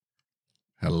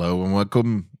Hello and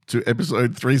welcome to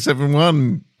episode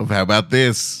 371 of How About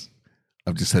This?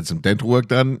 I've just had some dental work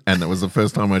done and that was the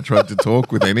first time I tried to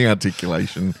talk with any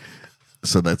articulation.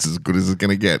 So that's as good as it's going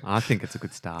to get. I think it's a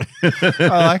good start. I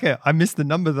like it. I missed the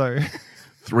number though.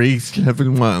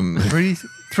 371.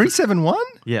 371?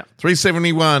 Yeah.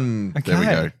 371. Okay. There we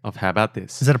go. Of How About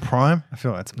This? Is that a prime? I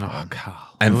feel like that's a Oh, prime. Carl.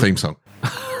 And theme song.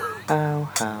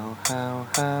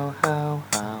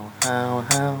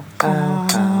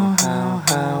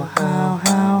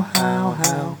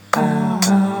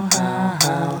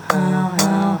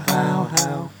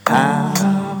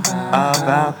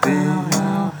 About thee,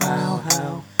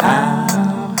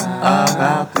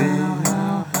 about thee,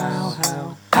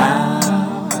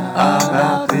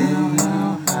 about thee,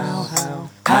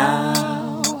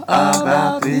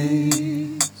 about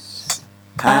these,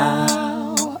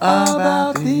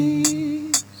 about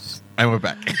these. And we're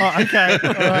back. Oh, okay.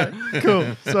 All right.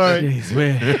 Cool. Sorry. Jeez,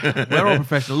 we're all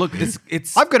professional. Look,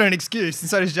 it's I've got an excuse, and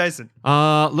so does Jason.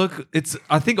 look, it's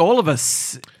I think all of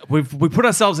us we put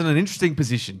ourselves in an interesting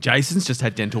position. Jason's just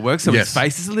had dental work, so Yes. his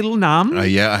face is a little numb.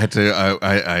 Yeah, I had to.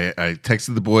 I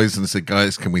texted the boys and said,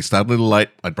 "Guys, can we start a little late?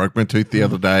 I broke my tooth the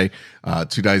other day,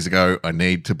 2 days ago. I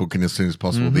need to book in as soon as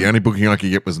possible. The only booking I could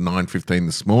get was 9:15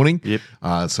 this morning. Yep.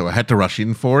 So I had to rush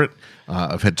in for it.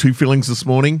 I've had 2 fillings this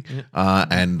morning,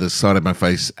 and the side of my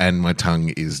face and my tongue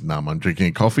is numb. I'm drinking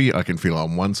a coffee. I can feel it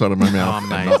on one side of my mouth and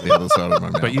not the other side of my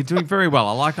mouth. But you're doing very well.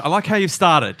 I like how you've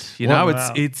started. You know,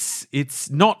 Wow. it's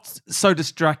not so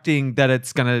distracting that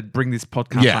it's going to bring this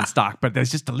podcast Yeah. unstuck. But there's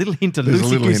just a little hint of There's a loosey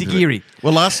little goosey hint of it. geary.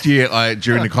 Well, last year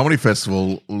during the comedy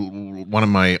festival, one of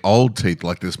my old teeth,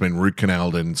 like that's been root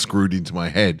canaled and screwed into my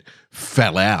head,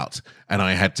 fell out, and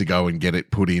I had to go and get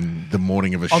it put in the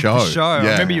morning of a Of show. the show. I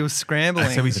Yeah. remember you were scrambling.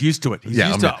 So he's used to it. He's Yeah,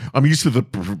 used to I'm used to the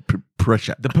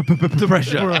pressure. the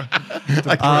pressure.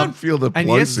 I can't feel the And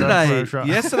plosive.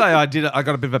 yesterday I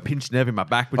got a bit of a pinched nerve in my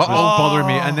back, which was bothering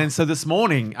me. And then so this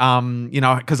morning,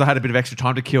 because I had a bit of extra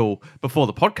time to kill before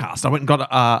the podcast, I went and got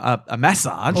a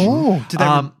massage. Oh, did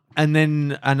they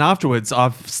and afterwards,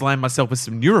 I've slammed myself with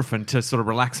some Nurofen to sort of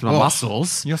relax my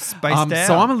muscles. You're spaced out.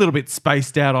 So I'm a little bit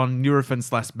spaced out on Nurofen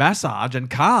 / massage. And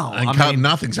Carl, And Carl,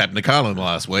 nothing's happened to Carl in the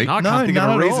last week. I No, can't think of none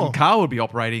a at reason all. Carl would be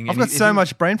operating. I've got so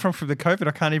much brain fog from the COVID,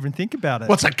 I can't even think about it.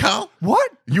 What's that, Carl? What?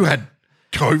 You had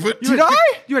COVID? Did I?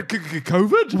 You had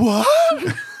COVID?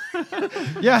 What?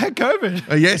 Yeah, I had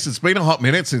COVID. Yes, it's been a hot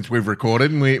minute since we've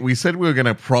recorded, and we said we were going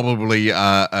to probably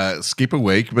skip a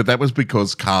week, but that was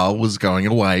because Carl was going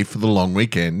away for the long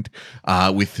weekend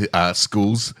with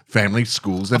schools, family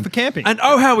schools. And For camping. And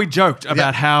how we joked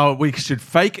about how we should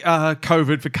fake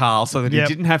COVID for Carl so that Yep.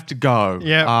 he didn't have to go.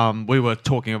 Yep. We were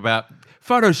talking about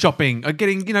photoshopping,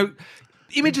 getting,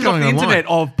 images off Going the online. internet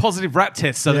of positive rap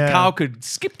tests so that Yeah. Carl could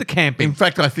skip the camping. in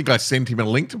fact, I think I sent him a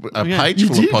link to a Yeah. page You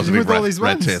full did of positive with all rat these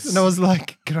rat ones. tests. And I was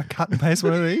like, can I cut and paste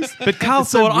one of these? But Carl It's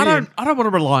so thought, I weird. don't want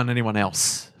to rely on anyone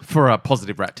else for a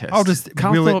positive rat test. I'll just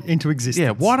Carl will thought, it into existence.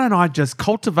 Yeah, why don't I just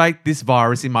cultivate this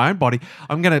virus in my own body?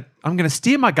 I'm gonna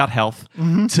steer my gut health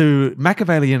Mm-hmm. to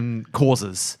Machiavellian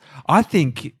causes. I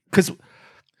think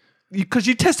because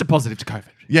you tested positive to COVID.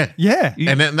 Yeah. Yeah.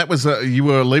 And then that was, you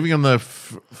were leaving on the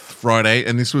Friday,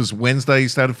 and this was Wednesday, you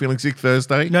started feeling sick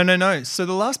Thursday? No. So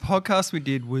the last podcast we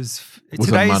did was Was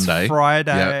a today's Monday.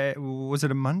 Friday. Was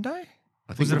it a Monday?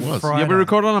 I think it it a was. Friday? Yeah, we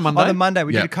recorded on a Monday. On the Monday.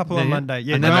 We Yeah. did a couple Yeah, on yeah. Monday.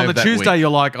 Yeah. And then no, on the that Tuesday, week. you're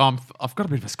like, I've got a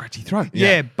bit of a scratchy throat.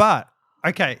 Yeah, but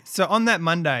okay. So on that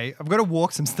Monday, I've got to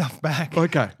walk some stuff back.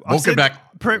 Okay. Walk it back.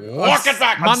 Walk it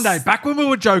back. Monday, back when we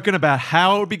were joking about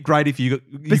how it would be great if you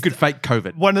could fake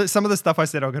COVID. Some of the stuff I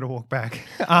said I've got to walk back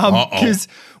Uh-oh. because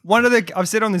I've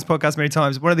said on this podcast many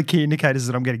times, one of the key indicators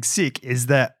that I'm getting sick is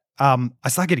that I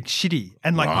start getting shitty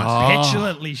and like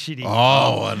petulantly shitty.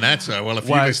 Oh, and that's, well, if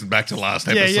you Wait. listened back to last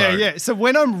Yeah, episode. yeah. So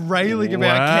when I'm railing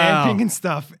about Wow. camping and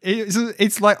stuff,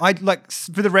 it's like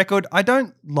for the record, I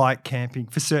don't like camping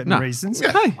for certain No. reasons.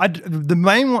 Yeah. One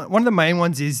of the main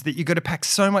ones is that you got to pack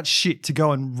so much shit to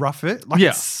go and rough it. Like Yeah.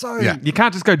 it's so Yeah. You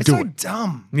can't just go it's do so it.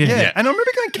 dumb. Yeah. Yeah. Yeah. And I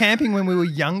remember going camping when we were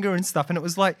younger and stuff, and it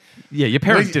was like Yeah, your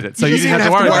parents Well, did it, so you you just didn't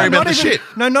have to worry about the not even, shit.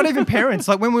 No, not even parents.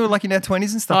 Like when we were like in our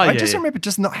 20s and stuff. Oh, I yeah, just yeah. remember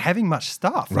just not having much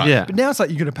stuff. Right. Yeah. But now it's like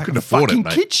you got to pack Couldn't a afford it, fucking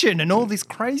mate. kitchen and all this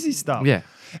crazy stuff. Yeah.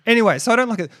 Anyway, so I don't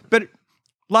like it. But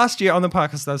last year on the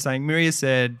podcast, I was saying, Miria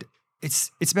said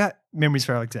it's about memories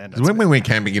for Alexander. When we went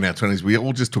camping in our 20s, we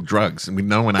all just took drugs and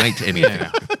no one ate anything.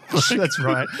 That's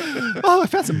right. Oh, I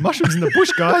found some mushrooms in the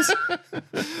bush, guys.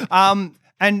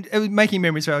 And it was making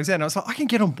memories for Alexander. I was like, I can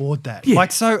get on board that. Yeah.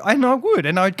 Like, so, and I would.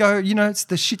 And I'd go, it's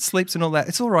the shit sleeps and all that.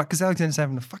 It's all right because Alexander's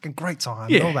having a fucking great time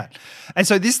and Yeah. all that. And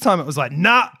so this time it was like,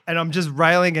 nah. And I'm just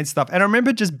railing and stuff. And I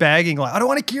remember just bagging, like, I don't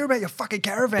want to hear about your fucking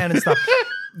caravan and stuff.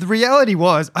 The reality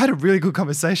was, I had a really good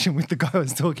conversation with the guy I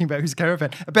was talking about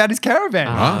about his caravan.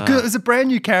 Because it was a brand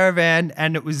new caravan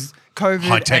and it was COVID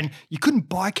High-tech. and you couldn't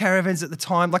buy caravans at the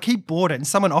time. Like he bought it and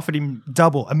someone offered him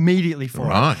double immediately for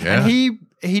Right, it. yeah. And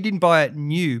he didn't buy it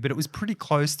new, but it was pretty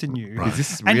close to new. Is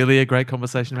this And- really a great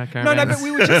conversation about No, caravans? but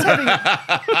we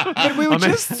were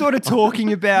just just sort of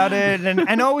talking about it,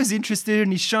 and I was interested,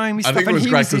 and he's showing me I stuff, think it and was he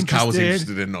great was because Carl was interested.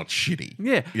 interested and not shitty.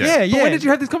 Yeah. Yeah, But when did you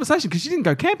have this conversation? Because you didn't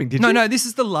go camping, did you? No, this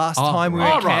is the last time we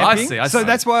went right. I camping. see, I so see.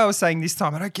 that's why I was saying this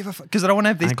time I don't give a fuck because I don't want to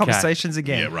have these Okay. conversations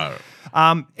again. Yeah,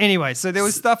 right. Anyway, so there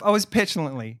was stuff I was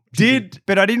petulantly Did-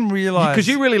 but I didn't realize Because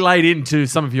you really laid into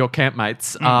some of your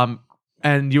campmates, Mm.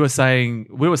 and we were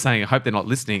saying, I hope they're not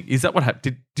listening. Is that what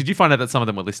happened? Did you find out that some of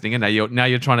them were listening, and now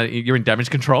you're in damage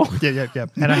control? Yeah.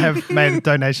 And I have made a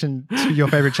donation to your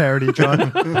favorite charity,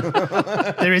 John.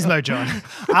 There is no John.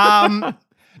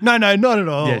 No, not at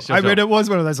all. Yeah, sure, I mean, sure. it was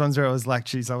one of those ones where I was like,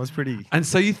 geez, I was pretty. And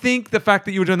so you think the fact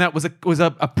that you were doing that was a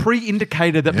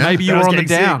pre-indicator that Yeah. maybe you I were was on the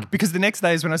getting down. sick, because the next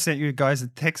day is when I sent you guys a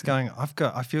text going,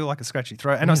 I feel like a scratchy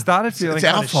throat, and I started feeling It's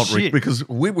our kind of fault, Rick, shit. because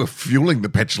we were fueling the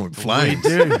petulant flames.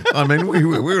 do. I mean, we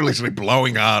were literally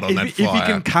blowing hard on that If you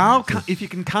fire.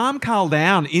 can calm Carl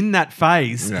down in that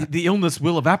phase, Yeah. the illness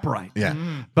will evaporate. Yeah.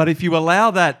 But if you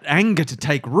allow that anger to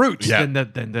take root, Yeah. then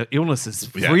the illness is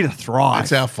Yeah. free to thrive.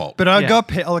 It's our fault. But I Yeah. got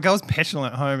I was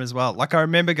petulant at home as well. Like I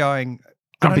remember going,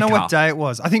 I Grumpy don't know Carl. what day it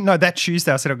was. I think that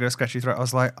Tuesday I said I'm going to scratch your throat. I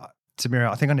was like,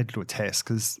 Tamira, I think I need to do a test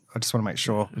because I just want to make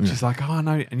sure. And she's like, oh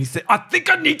no. And you said, I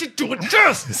think I need to do a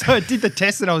test. So I did the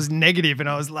test and I was negative and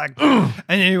I was like, and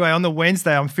anyway, on the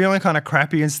Wednesday, I'm feeling kind of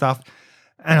crappy and stuff.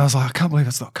 And I was like, I can't believe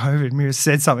it's not COVID. Mira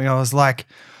said something. I was like,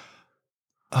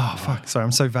 oh, fuck. Sorry,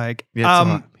 I'm so vague. Yeah, it's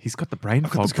all right. He's got the brain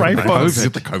fog. the brain from fog. Is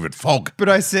it COVID. the COVID fog? But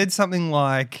I said something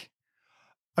like,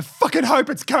 I fucking hope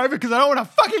it's COVID because I don't want to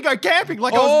fucking go camping.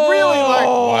 Like I was really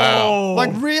Wow.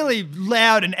 like really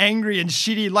loud and angry and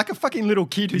shitty, like a fucking little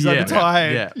kid who's Yeah,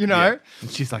 overtired, you know? yeah. And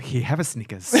she's like, here, have a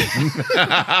Snickers.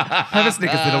 Have a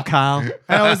Snickers, little Carl. And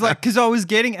I was like, because I was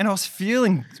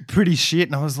feeling pretty shit,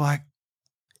 and I was like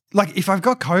if I've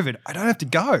got COVID, I don't have to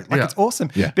go. Like Yeah. it's awesome.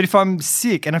 Yeah. But if I'm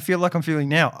sick and I feel like I'm feeling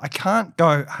now, I can't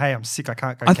go, hey, I'm sick, I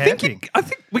can't go camping. I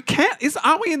think we can't.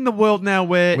 Aren't we in the world now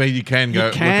where Where you can go.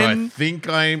 can- Look, I think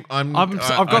I've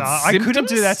I've got I couldn't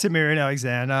do symptoms? that to Mira and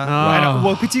Alexander. Oh. And,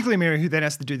 well, particularly Mira, who then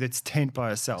has to do this tent by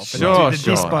herself. And Sure, do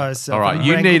this sure. by herself. All right, and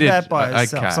you wrangle needed- that by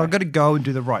herself. okay. So I've got to go and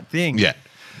do the right thing. Yeah.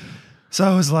 So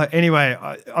I was like, anyway,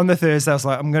 on the Thursday, I was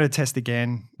like, I'm going to test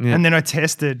again. Yeah. And then I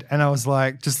tested and I was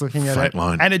like, just looking at Flat it.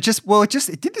 line. And it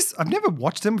did this. I've never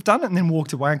watched them done it and then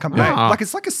walked away and come back. Ah. Like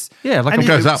it's like a. like and it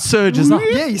goes up. surges up.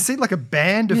 Yeah, you see like a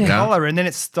band of Yeah. color and then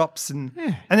it stops and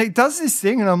Yeah. it does this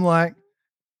thing. And I'm like,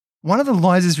 one of the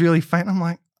lines is really faint. I'm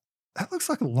like, that looks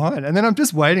like a line. And then I'm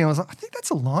just waiting. I was like, I think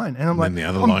that's a line. And I'm like, then the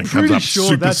other I'm line comes pretty up sure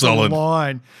super that's solid. a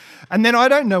line. And then I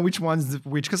don't know which one's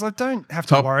which because I don't have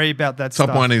to Top- worry about that Top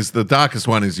stuff. one is the darkest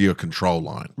one is your control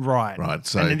line. Right. Right.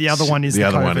 So and then the other one is the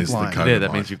other COVID one is line. the COVID Yeah, that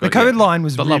line. means you've The got COVID line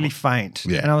was But really like- faint.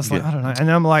 Yeah. And I was like, Yeah. I don't know. And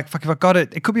then I'm like, fuck, if I got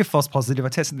it, it could be a false positive. I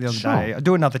tested the other Sure. day. I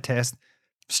do another test.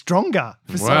 Stronger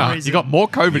for some Wow, reason. you got more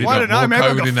COVID in I that. don't know. more Maybe I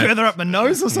COVID got in that. further up my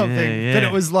nose or something. Yeah, But yeah.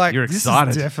 it was like, You're this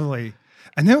excited. is definitely.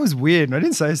 And that was weird. And I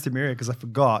didn't say this to Mira because I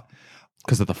forgot.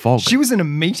 Because of the fog. She was in a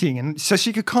meeting, and so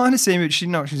she could kind of see me, but she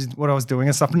didn't know what I was doing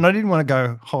and stuff. And I didn't want to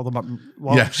go hold them up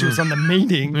while Yeah. she was on the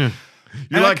meeting.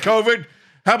 You like COVID?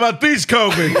 How about these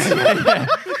COVID?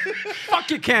 Fuck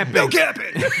your camping.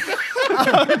 Camping.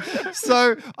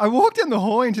 So I walked in the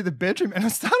hall into the bedroom and I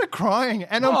started crying.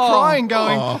 And I'm crying,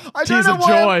 going, I don't Tears know of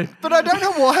why, joy. but I don't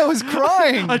know why I was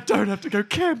crying. I don't have to go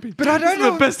camping. But I don't This is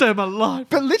know- the best day of my life.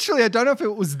 But literally, I don't know if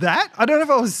it was that. I don't know if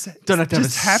I was Don't have to have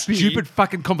just a happy, stupid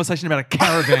fucking conversation about a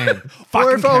caravan.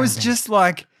 or if I was caravan. just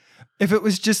like, if it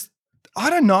was just. I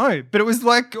don't know, but it was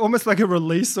like almost like a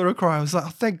release sort of cry. I was like, oh,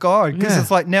 thank God. Because Yeah. it's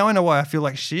like, now I know why I feel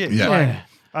like shit. Yeah. Like, Yeah.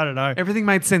 I don't know. Everything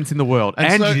made sense in the world,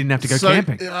 and so- you didn't have to go so,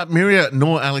 camping. Miria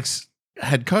nor Alex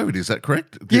had COVID. Is that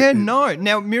correct? Yeah, no.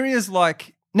 Now, Miria's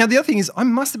like, now the other thing is, I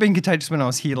must have been contagious when I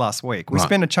was here last week. We Right.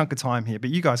 spent a chunk of time here,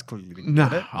 but you guys clearly didn't No,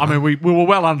 get it. I mean we were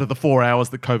well under the 4 hours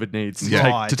that COVID needs Yeah.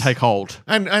 Right. to take hold,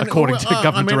 And according to well,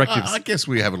 government I mean, directives. I guess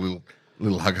we have a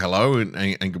little hug hello and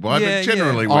goodbye, Yeah, but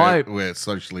generally yeah. we're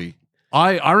socially.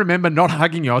 I remember not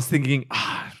hugging you. I was thinking,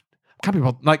 can't be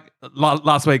bothered. Like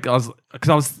last week,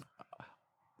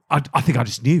 I I think I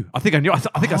just knew. I think I knew. I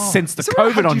think I sensed the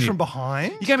Someone COVID hugged on you you. from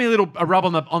behind. You gave me a rub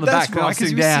on the That's back when I right, was 'cause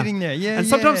sitting you were down. sitting there. Yeah, and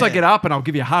sometimes I yeah. get up and I'll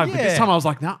give you a hug. But this Yeah. time I was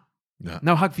like,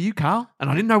 no hug for you, Carl. And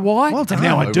I didn't know why. Well done. And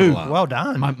now I do. Overlap. Well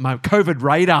done. My COVID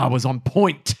radar was on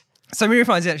point. So Mira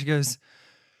finds out, she goes,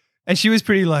 and she was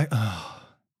pretty like, oh.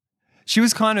 She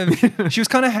was kind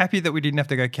of happy that we didn't have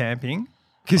to go camping.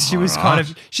 Because she was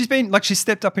she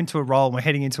stepped up into a role, and we're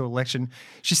heading into election.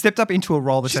 She stepped up into a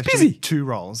role that's She's actually busy. 2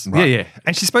 roles. Yeah.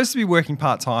 And she's supposed to be working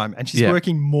part-time, and she's Yeah.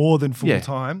 working more than Yeah.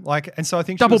 full-time. And so I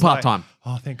think she Double was like, part-time.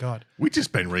 oh, thank God. We've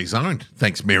just been rezoned.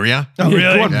 Thanks, Miria. Oh, Yeah,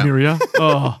 really? go on, Yeah. Miria.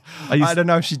 Oh, I don't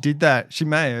know if she did that. She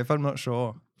may have. I'm not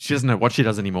sure. she doesn't know what she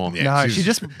does anymore. No, she's- she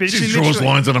just- but she she draws literally-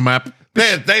 lines on a map.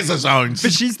 There's the zones.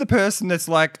 But she's the person that's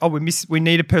like, oh, we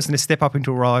need a person to step up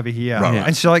into a role over here. Right,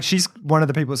 right. And she's one of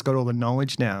the people that's got all the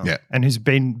knowledge now. Yeah. And who's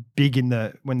been big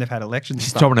when they've had elections. and She's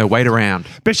stuff. throwing her weight around.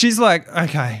 But she's like,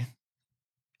 okay,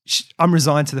 I'm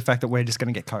resigned to the fact that we're just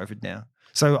going to get COVID now.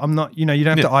 So I'm not, you don't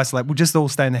have to isolate. We'll just all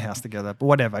stay in the house together. But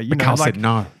whatever. Carl said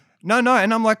no. No.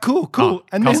 And I'm like, cool. Oh,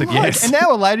 and Carl then said yes. an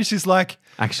hour later, she's like,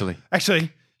 Actually,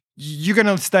 you're going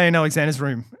to stay in Alexander's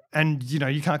room and,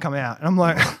 you can't come out. And I'm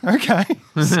like, okay.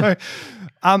 So,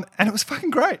 and it was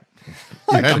fucking great.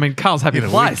 I mean, Carl's happy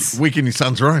place. Week in your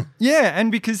son's room. Yeah,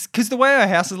 and because the way our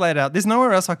house is laid out, there's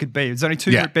nowhere else I could be. There's only 2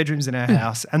 Yeah. bedrooms in our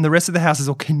house, and the rest of the house is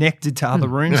all connected to other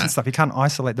rooms and stuff. You can't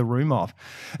isolate the room off.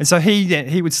 And so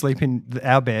he would sleep in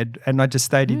our bed, and I just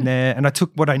stayed in there, and I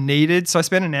took what I needed. So I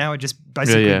spent an hour just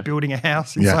basically building a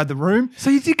house inside the room.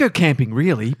 So you did go camping,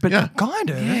 really? But Yeah.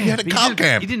 Kind of. You had a but car you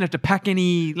camp. didn't have to pack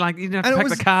any, like, you didn't have And to it pack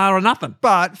was- the car or nothing.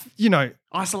 But,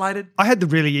 Isolated. I had the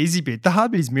really easy bit. The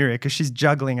hard bit is Miria because she's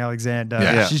juggling Alexander.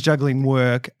 Yeah. She's juggling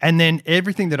work. And then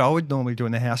everything that I would normally do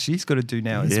in the house, she's got to do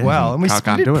now as Yeah. well. And we Carl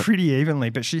split can't do it it. pretty evenly,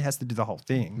 but she has to do the whole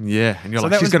thing. Yeah. And you're So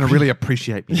like, that she's was going to pretty- really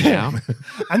appreciate me now.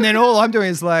 And then all I'm doing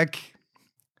is like,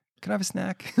 can I have a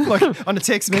snack? Like on a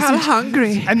text message.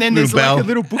 hungry. And then there's Little like bell. a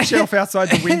little bookshelf outside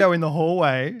the window in the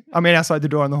hallway. Outside the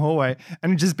door in the hallway.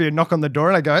 And it'd just be a knock on the door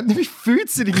and I go, and there'd be food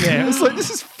sitting there. It's like, this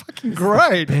is fucking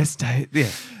great. Best day. Yeah.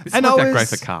 It's And not I that great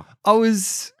was- for Carl. I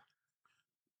was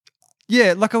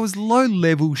low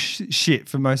level shit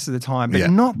for most of the time, but Yeah.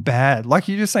 not bad. Like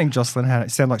you're just saying Jocelyn had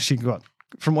it sound like she got,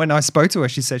 from when I spoke to her,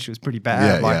 she said she was pretty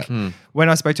bad. Yeah, When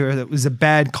I spoke to her, it was a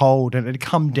bad cold and it had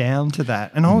come down to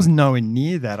that. And I was nowhere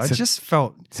near that. I just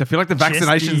felt So I feel like the Chesty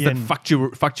vaccinations that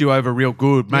and- fucked you over real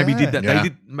good. Maybe Yeah. did that. Yeah.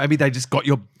 Maybe they just got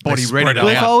your body spread ready. it to-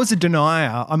 well, if out. I was a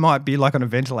denier, I might be like on a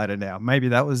ventilator now. Maybe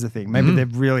that was the thing. Maybe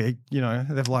they've really,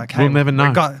 they've like, hey, We'll never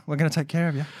know. we're going to take care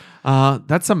of you.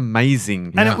 That's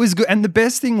amazing. And it was good. And the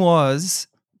best thing was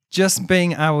just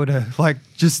being able to like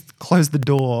just close the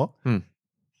door and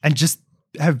just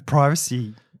have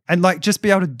privacy and like just be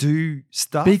able to do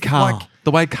stuff. Be Carl. Like,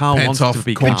 the way Carl Pants wants off, to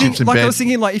be cold Carl. chips in like I bed. was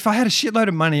thinking, like if I had a shitload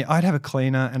of money, I'd have a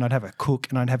cleaner and I'd have a cook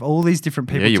and I'd have all these different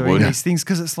people Yeah, you doing would. these things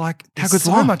because it's like How there's good's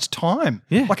so life? much time.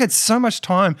 Yeah. Like I had so much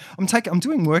time. I'm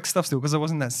doing work stuff still because I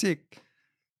wasn't that sick.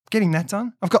 Getting that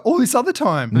done. I've got all this other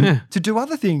time Yeah. to do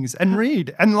other things and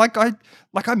read. And I meditate,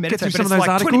 through but some it's of those like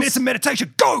 20 articles. minutes of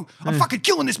meditation. Go! I'm fucking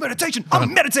killing this meditation.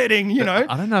 I'm meditating,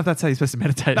 I don't know if that's how you're supposed to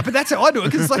meditate. But that's how I do it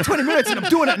because it's like 20 minutes and I'm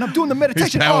doing it and I'm doing the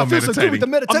meditation. power Oh, I feel so good with the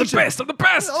meditating. meditation. I'm the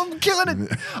best. I'm killing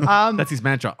it. That's his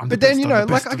mantra. I'm the But then, best, you I'm know,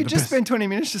 the best, like I I'm could the just best. spend 20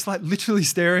 minutes just like literally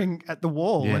staring at the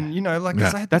wall. Yeah. And, 'cause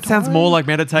Yeah. I had the That sounds time. more like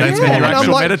meditating That's than more you're like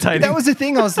actually like, meditating. that was the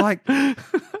thing. I was like,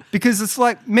 because it's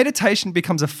like meditation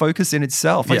becomes a focus in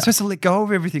itself. Like Yeah. you're supposed to let go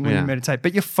of everything when Yeah. you meditate,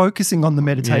 but you're focusing on the Yeah,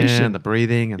 meditation. and the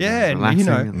breathing and Yeah, the and, relaxing.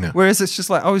 Yeah. whereas it's just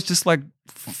like, I was just like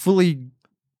fully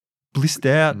blissed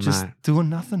out, just No. doing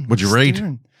nothing. What'd you just read?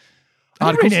 staring.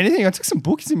 I didn't read anything. I took some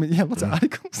books. Lots of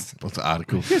articles. Lots of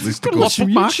articles. got lots of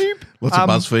Listicles. YouTube. Lots of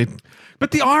BuzzFeed. But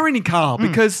the irony, Carl,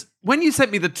 because when you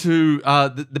sent me the two,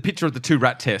 the picture of the two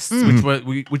rat tests, which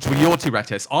were your two rat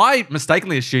tests, I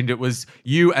mistakenly assumed it was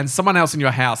you and someone else in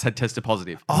your house had tested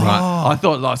positive. Right. I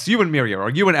thought it's you and Miria or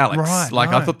you and Alex. Right, Like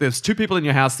I no. thought there's two people in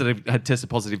your house that had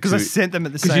tested positive Because I sent them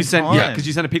at the same you sent, time. Yeah, because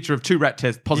you sent a picture of two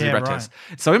positive Yeah, rat right. tests.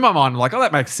 So in my mind, I'm like, oh,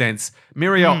 that makes sense.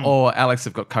 Miria or Alex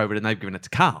have got COVID and they've given it to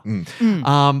Carl.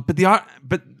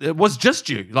 But it was just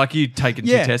you, like you'd taken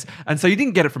Yeah. two tests, and so you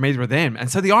didn't get it from either of them.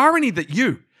 And so the irony that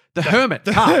you, the hermit,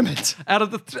 Carl, hermit. out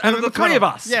of the Hermit three of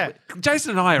McConnell. us, Yeah.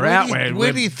 Jason and I are out Where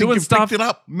we're do you think doing you stuff. picked it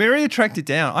up? Mary tracked it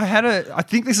down. I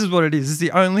think this is what it is. It's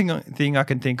the only thing I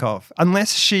can think of.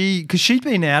 Unless because she'd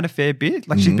been out a fair bit.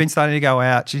 Like she'd been starting to go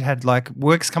out. She had like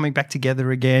works coming back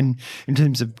together again in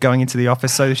terms of going into the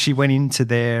office. So she went into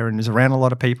there and was around a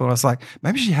lot of people. And I was like,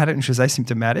 maybe she had it and she was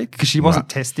asymptomatic because she wasn't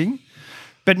testing.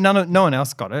 But no one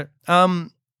else got it.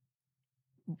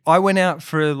 I went out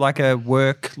for like a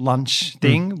work lunch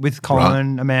thing with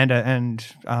Colin, Amanda, and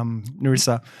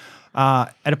Narissa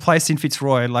at a place in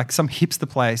Fitzroy, like some hipster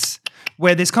place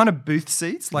where there's kind of booth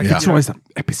seats. Like Yeah. It's always the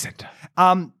epicenter.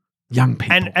 Young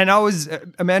people. And I was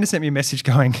Amanda sent me a message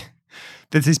going,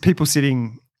 there's these people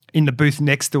sitting in the booth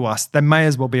next to us. They may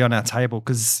as well be on our table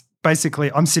because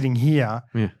basically I'm sitting here.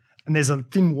 Yeah. And there's a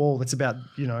thin wall that's about,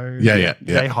 Yeah.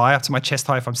 yay high up to my chest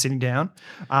high if I'm sitting down.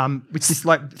 Which is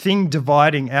like thing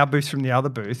dividing our booth from the other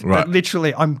booth. Right. But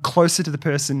literally I'm closer to the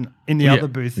person in the Yeah. other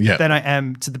booth Yeah. than I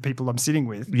am to the people I'm sitting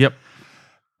with. Yep.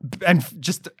 And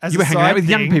just as You a were hanging out side with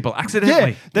young thing- people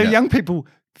accidentally. Yeah, they're Yeah. young people,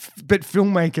 but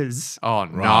filmmakers Oh,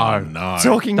 no. Right. No.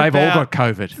 talking They've about all got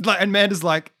COVID. like, and Amanda's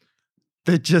like,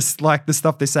 they're just like the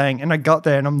stuff they're saying. And I got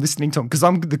there and I'm listening to them because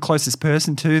I'm the closest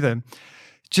person to them.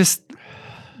 Just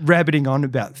rabbiting on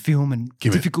about film and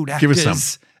difficult actors. Give us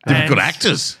some difficult and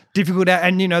actors.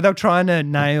 And they're trying to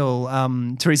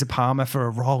nail Teresa Palmer for a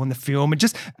role in the film.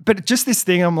 But just this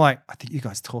thing, I'm like, I think you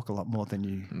guys talk a lot more than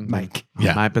you make.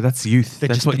 Yeah. Mate, but that's youth.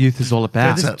 That's just- what youth is all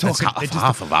about. they're That's talking-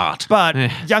 half of art. But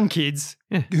Yeah. young kids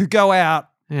Yeah. who go out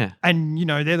Yeah. and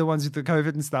they're the ones with the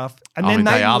COVID and stuff. And I then mean,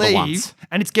 they are the leave, ones.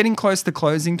 and it's getting close to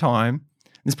closing time.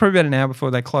 It's probably about an hour before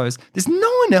they close. There's no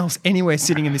one else anywhere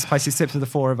sitting in this place except for the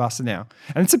four of us now.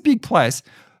 And it's a big place.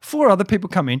 4 other people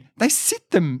come in. They sit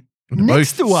them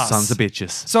next to us. Sons of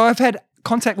bitches. So I've had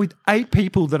contact with 8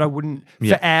 people that I wouldn't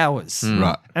Yeah. for hours.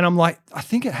 Right. And I'm like, I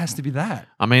think it has to be that.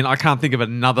 I mean, I can't think of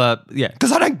another. Yeah.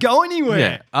 Because I don't go anywhere.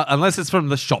 Yeah, unless it's from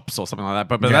the shops or something like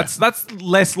that. But Yeah. that's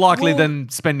less likely Well- than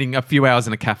spending a few hours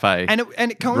in a cafe. And it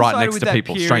coincided Right next with to that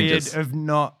people, period strangers. of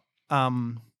not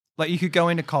like you could go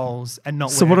into Coles and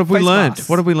not So wear what have we face learned? masks.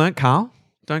 What have we learned, Carl?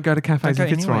 Don't go to cafes Don't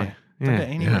in go Fitzroy. anywhere. Don't go Yeah.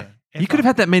 anywhere. You could have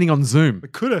had that meeting on Zoom. We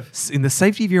could have. In the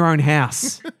safety of your own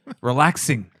house,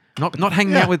 relaxing, not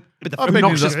hanging out with I've been,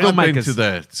 obnoxious I've been filmmakers. to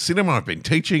the cinema. I've been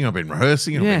teaching. I've been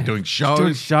rehearsing. I've been doing shows.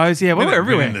 Doing shows, yeah. Well, Been- we're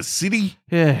been in everywhere. the city.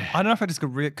 Yeah. I don't know if I just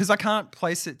got because I can't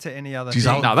place it to any other Jeez,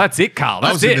 thing. No, that's it, Carl. I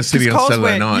That's was in it. the city on Coles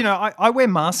Saturday night. I wear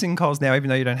masks in Coles now, even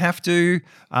though you don't have to.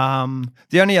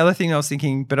 The only other thing I was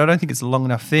thinking, but I don't think it's a long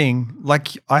enough thing. Like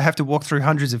I have to walk through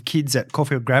hundreds of kids at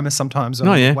Caulfield Grammar sometimes on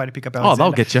Oh, yeah. the way to pick up Oh, Alexander.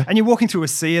 they'll get you. And you're walking through a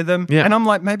sea of them. Yeah. And I'm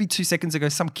like, maybe 2 seconds ago,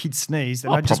 some kid sneezed,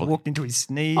 and Oh, I just probably. walked into his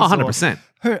sneeze. Oh, 100%.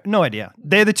 No idea.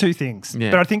 They're the two things.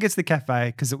 Yeah. But I think it's the cafe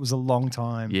because it was a long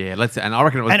time. Yeah, and I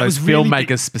reckon it was And it those was really filmmakers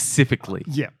big. specifically.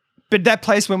 Yeah. But that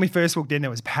place when we first walked in, it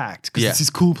was packed because Yeah. it's this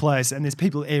cool place and there's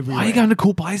people everywhere. Why are you going to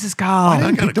cool places, Carl? I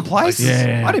didn't go pick to the cool place. places.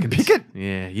 Yeah, I didn't pick it.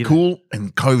 Yeah, you know. Cool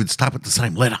and COVID start with the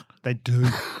same letter. They do.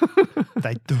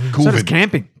 They do. Cool. So does COVID.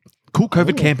 camping. Cool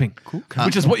COVID camping. Cool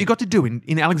Which is what you got to do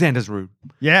in Alexander's room.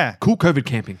 Yeah. Cool COVID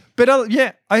camping. But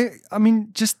I mean,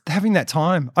 just having that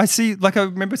time. I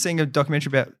remember seeing a documentary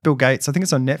about Bill Gates. I think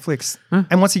it's on Netflix.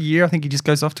 And once a year, I think he just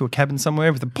goes off to a cabin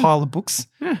somewhere with a pile of books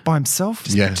by himself.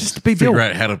 Yeah, just to be figure Bill.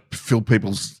 out how to fill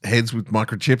people's heads with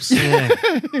microchips. Yeah.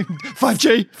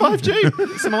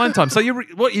 5G. Some alone time. So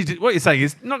what you're saying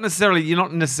is you're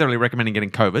not necessarily recommending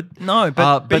getting COVID. No,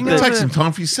 but being the- able Take to, some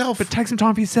time for yourself. But take some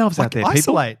time for yourselves out there,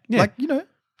 isolate. people. Yeah.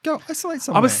 Go isolate I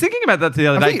somewhere. was thinking about that the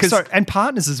other day because and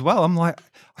partners as well. I'm like,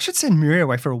 I should send Miri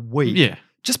away for a week. Yeah.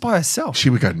 Just by herself.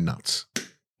 she would go nuts.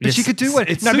 But she could do it.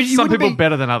 It No, but suits you some wouldn't people be-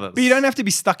 better than others. But you don't have to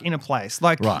be stuck in a place.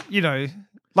 Like, Right.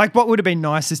 like what would have been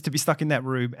nice is to be stuck in that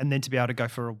room and then to be able to go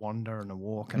for a wander and a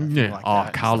walk and everything Yeah. like Oh,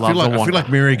 that. Carl I feel loves like, a I feel wander. like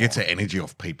Mary gets her energy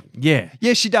off people. Yeah.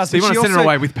 Yeah, she does. So you but want she to send her also-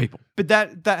 away with people. But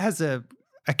that has a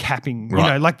capping,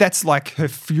 Right. like that's like her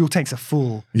fuel tanks are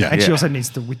full. Yeah. And she Yeah. also needs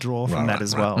to withdraw from that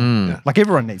as well. Yeah. Like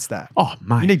everyone needs that. Oh,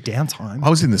 mate. You need downtime. I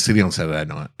was in the city on Saturday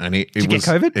night, and it you was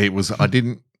get COVID? It was. I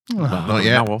didn't. Not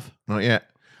yet. Know of. Not yet.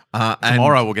 And-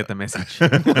 Tomorrow we'll get the message.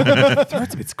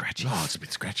 Throat's a bit scratchy. Oh, it's a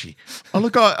bit scratchy. Oh,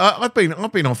 look, I've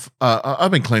been off.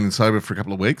 I've been clean and sober for a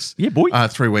couple of weeks. Yeah, boy.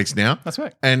 3 weeks now. That's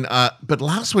right. And but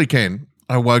last weekend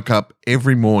I woke up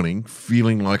every morning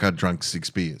feeling like I'd drunk 6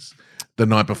 beers the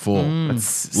night before.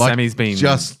 Sammy's been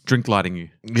just drink lighting you.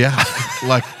 Yeah,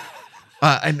 like.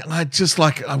 And I just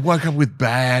I woke up with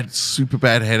super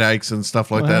bad headaches and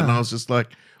stuff like that, and I was just like,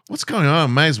 "What's going on? I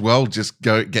may as well just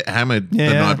go get hammered the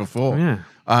Yeah. night before." Yeah.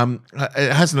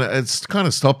 It hasn't. It's kind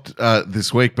of stopped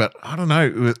this week, but I don't know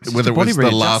whether it your body was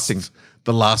readjusting.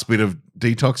 the last bit of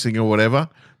detoxing or whatever.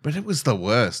 But it was the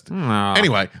worst. Oh.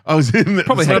 Anyway, I was in the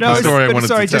Probably that's had not the COVID. story I wanted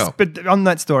to tell. But on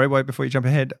that story, wait, before you jump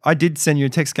ahead, I did send you a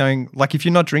text going, like, if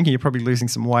you're not drinking, you're probably losing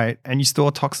some weight and you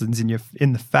store toxins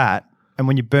in the fat. And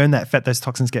when you burn that fat, those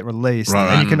toxins get released Right,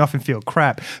 and you right. can often feel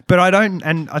crap. But I don't,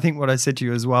 and I think what I said to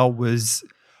you as well was,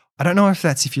 I don't know if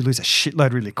that's if you lose a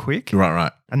shitload really quick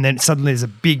Right. and then suddenly there's a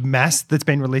big mass that's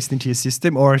been released into your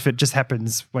system, or if it just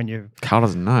happens when you. Carl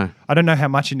doesn't know. I don't know how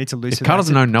much you need to lose. If Carl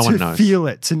doesn't know, no one knows. To feel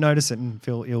it, to notice it, and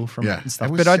feel ill from Yeah. it and stuff.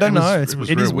 It was- But I don't it was- know. it was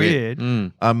It is real weird.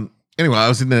 weird. Anyway, I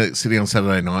was in the city on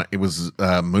Saturday night. It was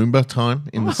Moomba time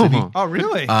in the city. Oh,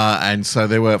 really? And so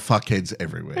there were fuckheads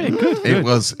everywhere. It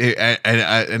was,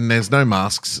 and there's no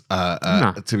masks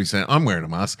to be seen. I'm wearing a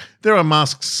mask. There are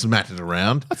masks smattered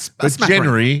around, but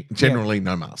smattering. generally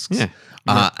no masks. Yeah.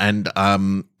 I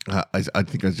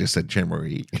think I just said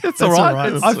January. It's all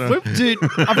right. I've flipped, dude.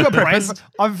 I've got brain.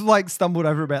 I've like stumbled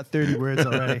over about 30 words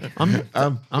already. I'm out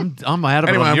of Anyway, it on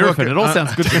I'm Eurofin. working- It all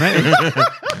sounds good to me.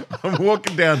 I'm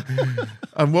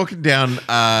walking down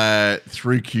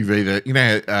through QV.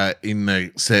 In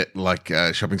the set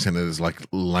shopping centre, there's like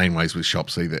laneways with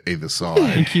shops either side.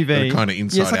 In QV. Kind of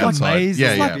inside it's like outside. maze. Yeah,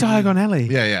 It's yeah. like Diagon Alley.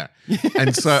 Yeah.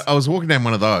 And so I was walking down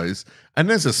one of those, and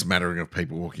there's a smattering of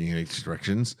people walking in each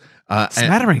directions.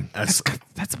 Smattering. And-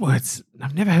 That's words.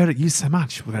 I've never heard it used so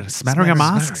much. We've got a smattering of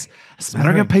masks, a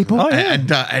smattering of people. Oh, yeah.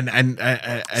 and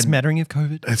Smattering of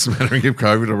COVID. a smattering of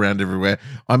COVID around everywhere.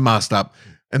 I'm masked up,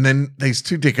 and then these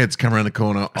two dickheads come around the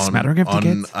corner on smattering of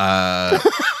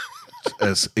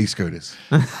e-scooters.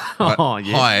 Oh,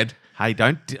 yeah. Hired. Hey, I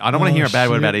don't want to hear a bad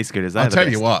word shit. about e-scooters. I'll tell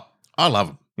you what, I love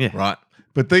them. Yeah. Right.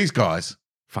 But these guys,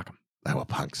 Fuck them. they were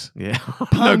punks. Yeah.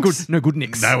 No good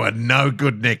nicks. They were no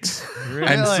good nicks.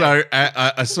 And so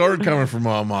I saw it coming from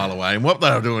a mile away. And what they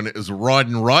were doing is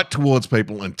riding right towards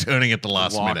people and turning at the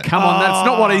last Oh, minute. come on, that's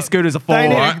not what e-scooters are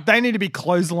for. They need to be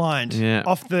clotheslined Yeah.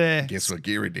 off the. Guess what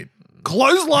Geary did?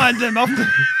 Clotheslined them off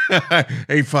the.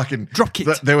 He fucking Drop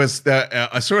kicked. There was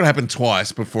I saw it happen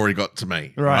twice before he got to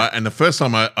me. Right. And the first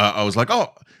time I was like,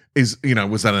 oh, was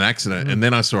that an accident? And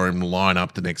then I saw him line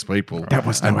up the next people. That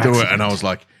was no and do it, accident. and I was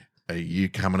like, are you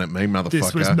coming at me, motherfucker?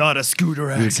 This was not a scooter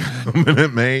You're accident. coming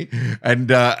at me,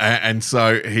 and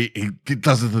so he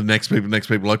does it to the next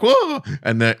people like whoa,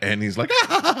 and he's like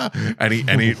and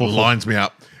he lines me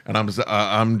up, and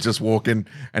I'm just walking,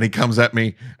 and he comes at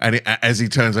me, and as he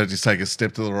turns, I just take a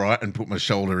step to the right and put my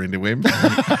shoulder into him,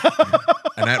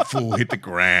 and that fool hit the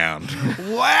ground.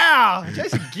 Wow.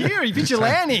 Jason Geary,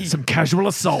 vigilante. Some casual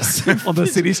assault on the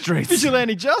city streets.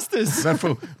 Vigilante justice. That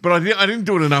fool, but I didn't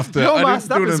do it enough to. You're I didn't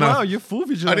masked up do it as enough. well. You're full I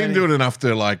vigilante. didn't do it enough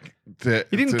to like. You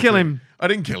didn't kill him. I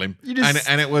didn't kill him. You just-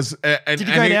 and it was. And, Did you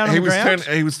and go he, down on he the was ground?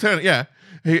 He was turning. Yeah.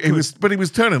 He was, but he was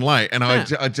turning late, and I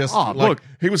just Oh, like look.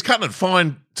 he was cutting it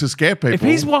fine to scare people. If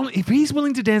he's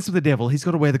willing to dance with the devil, he's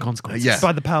got to wear the consequences. Yeah.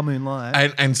 By the Pale Moon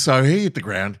Light. and so he hit the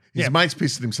ground. His Yeah. mate's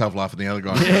pissing himself laughing. The other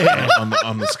guy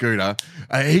on the scooter.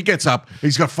 He gets up.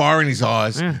 He's got fire in his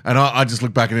eyes, and I just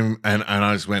looked back at him, and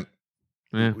I just went,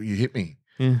 Yeah. "You hit me."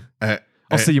 Yeah.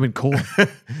 I'll see you in court.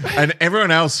 And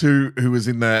everyone else who was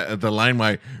in the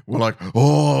laneway were like,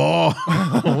 "Oh,"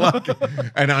 like,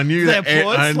 and I knew They that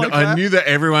applaud like I that? knew that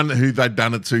everyone who they'd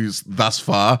done it to thus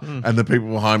far, and the people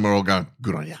behind were all going,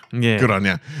 "Good on you, Yeah. good on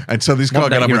you." And so this guy One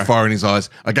day got up hero. with fire in his eyes.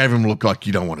 I gave him a look like,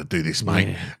 "You don't want to do this, mate."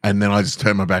 Yeah. And then I just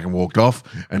turned my back and walked off.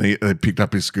 And he picked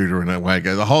up his scooter and away he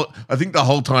goes. I think the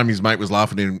whole time his mate was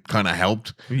laughing at him, kind of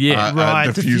helped, Yeah.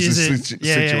 Right, diffuse the diffuse it.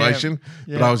 Yeah, yeah, yeah. situation.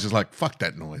 But Yeah. I was just like, "Fuck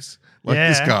that noise." Like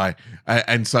this Yeah. guy.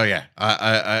 And so, yeah,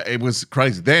 it was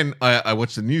crazy. Then I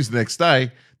watched the news the next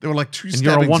day. There were like 2 And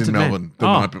you're a stabbings wanted in man.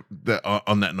 Melbourne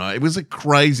on that night. It was a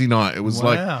crazy night. It was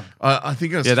Wow. like, I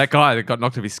think it was Yeah, that guy that got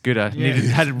knocked off his scooter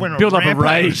had Went on built up a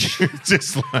rampage. rage.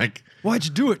 just like, Why'd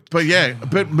you do it? but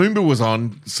Moomba was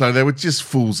on. So there were just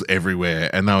fools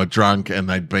everywhere and they were drunk and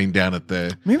they'd been down at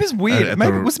the. Moomba's weird. at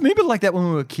Maybe, the- was Moomba like that when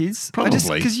we were kids? Probably.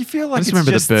 Because you feel like I just it's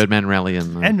remember just, the Birdman rally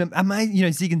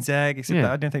and Zig and Zag, except Yeah.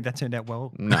 that I don't think that turned out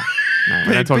well. no,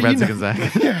 we don't talk about Zig and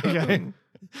Zag. Yeah, okay.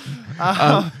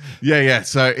 Yeah.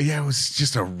 So, it was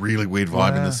just a really weird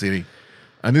vibe in the city.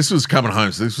 And this was coming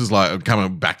home. So this was like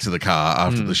coming back to the car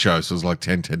after the show. So it was like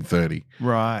 10:30.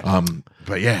 Right.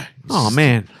 But yeah. Oh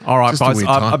man! All right, Just a boys. weird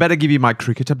I time. better give you my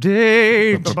cricket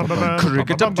update.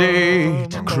 Cricket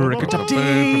update. Cricket update. Cricket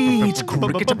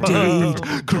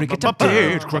update. Cricket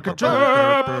update. Cricket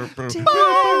update.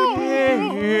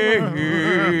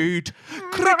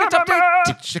 Cricket update.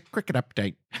 It's a cricket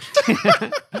update.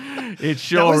 It that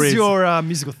sure was is. your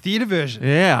musical theatre version.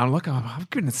 Yeah, look, I've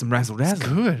given it some razzle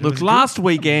dazzle. good. It Look, was last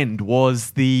weekend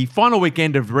was the final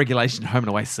weekend of regulation home and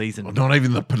away season. Not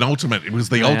even the penultimate. It was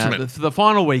the ultimate. The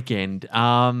final weekend.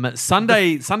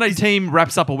 Sunday team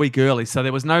wraps up a week early, so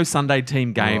there was no Sunday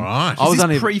team game. Right. I was Is this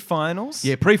only pre-finals?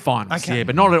 yeah pre-finals. Okay. Yeah,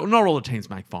 but not all the teams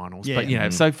make finals. Yeah.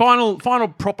 But so final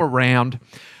proper round.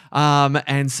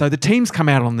 And so the teams come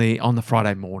out on the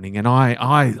Friday morning, and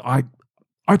I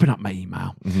open up my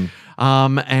email.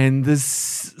 And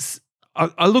there's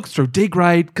I look through D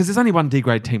grade because there's only one D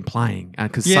grade team playing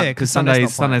because Yeah, 'cause Sunday's not playing.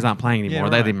 Sundays aren't playing anymore. Yeah,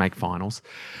 They right. didn't make finals,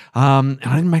 and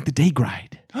I didn't make the D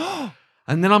grade.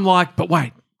 And then I'm like, but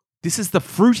wait, this is the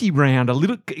fruity round.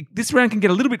 This round can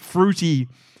get a little bit fruity,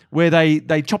 where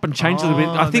they chop and change a little bit.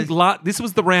 I think this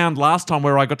was the round last time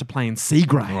where I got to play in C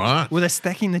grade. Right. Were they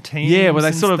stacking the teams? Yeah, where they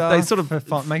and sort of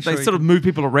stuff? Make sure they sort of move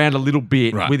people around a little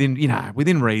bit Right.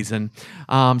 within reason.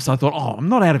 So I thought, I'm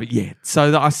not out of it yet.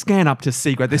 So I scan up to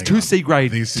C grade. There's two C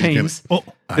grade This is teams. Hang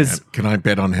There's- on. Can I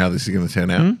bet on how this is going to turn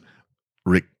out?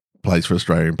 Rick plays for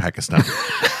Australia and Pakistan.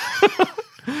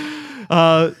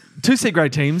 Two C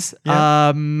grade teams. Yeah.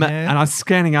 And I'm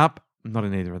scanning up. I'm not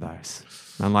in either of those.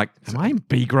 And I'm like, am I in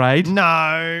B grade?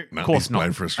 No. No, course he's not.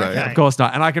 playing for Australia. Okay. Of course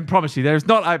not. And I can promise you, there's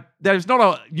not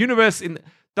a universe in.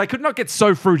 They could not get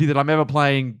so fruity that I'm ever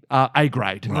playing A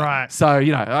grade. Right. So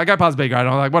I go past B grade. And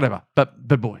I'm like, whatever. But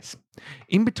boys,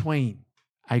 in between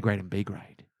A grade and B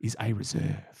grade is A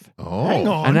reserve. Oh. Hang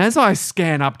on. And as I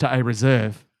scan up to A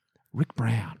reserve, Rick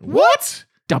Brown, What?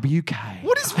 WK.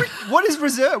 What is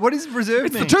reserve? What is reserve?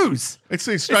 It's the mean? twos. It's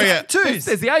the Australia. There's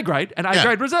the A grade and A Yeah.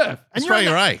 grade reserve. And you're Australia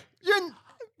in A. You're in,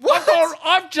 what?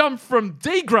 I've jumped from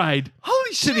D grade Holy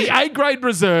to shit! the A grade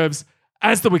reserves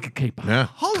as the wicket keeper. Yeah.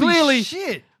 Holy Clearly,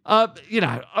 shit! I'm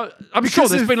sure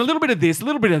there's been a little bit of this, a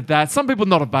little bit of that. Some people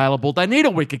not available. They need a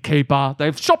wicket keeper.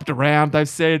 They've shopped around. They've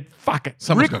said, fuck it.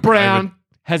 Someone's Rick got Brown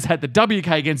has had the WK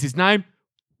against his name.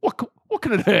 What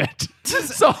can it hurt?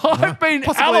 So I've been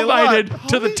Possibly a lot. elevated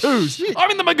to the Holy twos. shit. I'm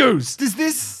in the Magoos. Does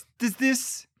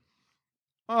this?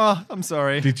 Oh, I'm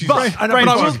sorry. Did you But- say? but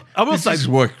I will This say- is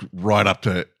work right up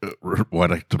to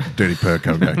Dirty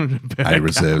Perko. Go. A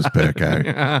reserves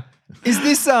Perko. Is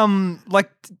this like?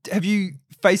 Have you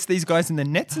faced these guys in the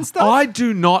nets and stuff? I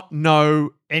do not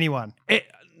know. Anyone?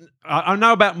 I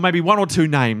know about maybe one or two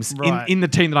names Right. in the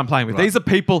team that I'm playing with. Right. These are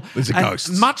people. These are and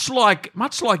ghosts. Much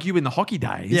like you in the hockey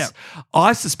days. Yeah.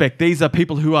 I suspect these are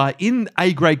people who are in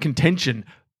A grade contention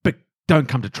but don't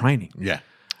come to training, Yeah.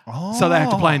 Oh. so they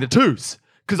have to play in the twos.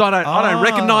 Because I don't Ah.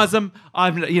 recognize them.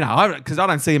 Because I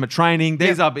don't see them at training.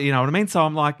 These are, you know what I mean. So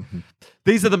I'm like,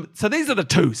 these are the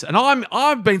twos, and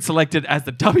I've been selected as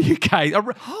the WK.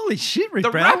 Holy shit, Rick The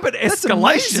Brown. rapid That's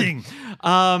escalation.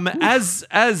 amazing.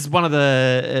 As one of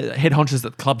the head honchos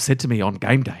at the club said to me on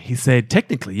game day, he said,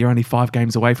 technically, you're only 5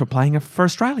 games away from playing for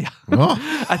Australia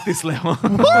Oh. at this level.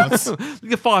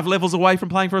 You're 5 levels away from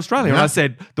playing for Australia. And Yeah. I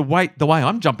said, the way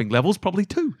I'm jumping levels, probably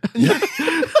 2.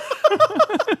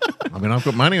 I mean, I've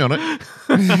got money on it.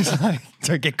 He's like,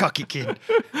 don't get cocky, kid.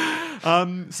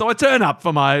 So I turn up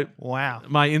for my Wow.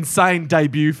 insane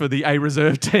debut for the A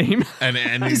reserve team. And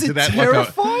Is it it that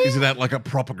terrifying? is it that like a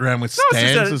proper ground with No,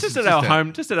 it's stands? or just is at it our a-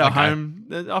 home. Just at our Okay. home.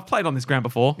 I've played on this ground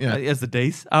before Yeah. as the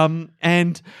D's. So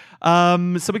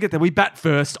we get there. We bat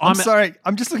first. I'm sorry.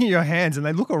 I'm just looking at your hands and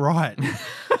they look all right.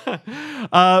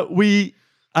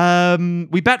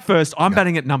 We bat first. I'm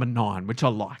batting at number 9, which I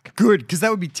like. Good, because that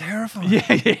would be terrifying.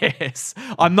 Yes,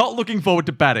 I'm not looking forward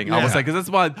to batting. I Yeah. would say because that's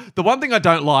why the one thing I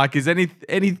don't like is any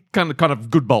kind of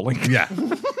good bowling. Yeah.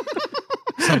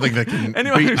 Something that can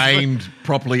Anyone be who's- aimed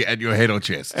properly at your head or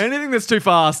chest. Anything that's too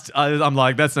fast, I'm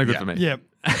like, that's no good Yeah. for me. Yep.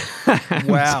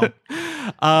 Wow.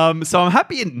 So I'm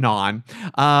happy at 9,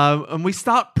 and we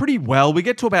start pretty well. We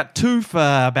get to about 2 for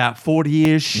about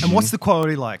 40-ish. And what's the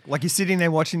quality like? Like you're sitting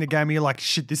there watching the game and you're like,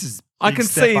 shit, this is I big can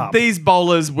step see up. these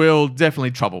bowlers will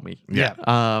definitely trouble me. Yeah.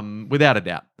 Without a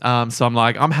doubt. So I'm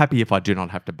like, I'm happy if I do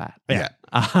not have to bat. Yeah.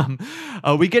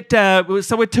 We get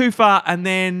so we're 2 for, and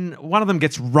then one of them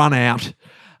gets run out.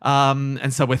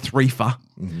 And so we're 3 for.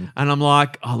 And I'm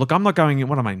like, oh, look, I'm not going in,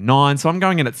 what am I, 9? So I'm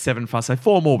going in at 7 for. So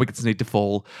 4 more wickets need to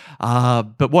fall.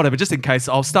 But whatever, just in case,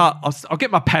 I'll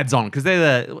get my pads on because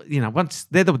they're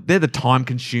the time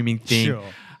consuming thing. Sure.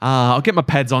 I'll get my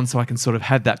pads on so I can sort of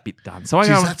have that bit done. So I Jeez,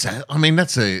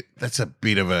 go, that's a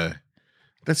bit of a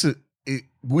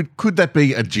could that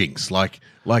be a jinx? Like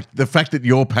the fact that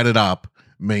you're padded up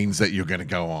means that you're going to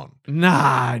go on.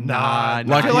 nah.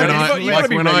 Like feel when like you gotta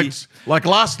be ready. like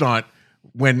last night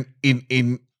when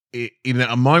in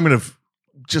a moment of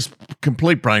just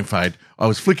complete brain fade, I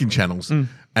was flicking channels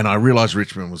and I realised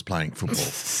Richmond was playing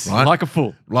football. Right, Like a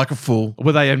fool. like a fool.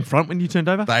 Were they in front when you turned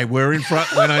over? They were in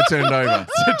front when I turned over.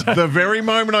 The very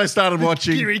moment I started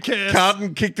watching, Geary curse.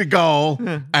 Carlton kicked a goal,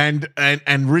 and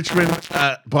Richmond.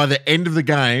 By the end of the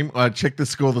game, I checked the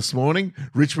score this morning.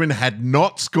 Richmond had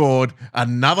not scored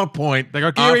another point They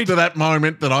got gearied. after that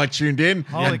moment that I tuned in,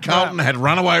 Holy and Carlton crap. had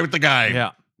run away with the game.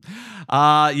 Yeah.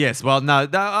 Yes. Well, no,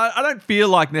 I don't feel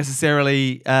like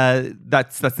necessarily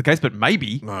that's the case, but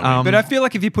maybe. No, But I feel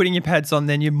like if you're putting your pads on,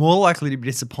 then you're more likely to be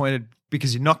disappointed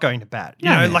because you're not going to bat. You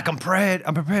Yeah. know, like I'm prepared.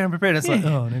 It's like,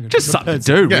 oh, no, Just something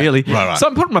to do, Yeah, really. right. So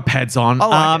I'm putting my pads on. I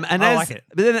like it. And I like it.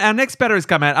 But then our next batter has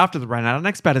come out after the run out. Our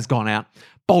next batter's gone out.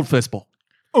 Bowled first ball.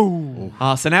 Oh,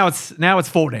 So now it's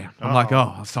 4 down. I'm like,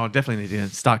 so I definitely need to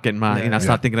start getting my,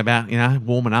 start thinking about,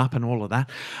 warming up and all of that.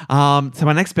 So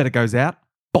my next batter goes out.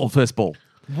 Bowled first ball.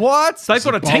 what? So they've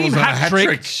got a team bowler's on a hat hat trick.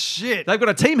 trick. Shit. They've got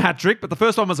a team hat trick, but the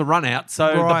first one was a run out.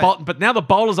 So Right. but now the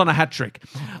bowler's on a hat trick.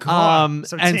 God.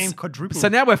 So and team quadruple. So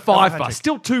now we're Double 5 hat for. trick.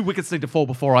 Still 2 wickets need to fall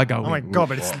before I go Oh my in. God,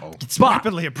 but it's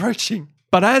rapidly approaching.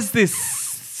 But as this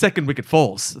second wicket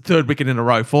falls, third wicket in a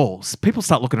row falls, people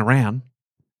start looking around.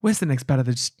 Where's the next batter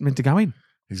that's meant to go in?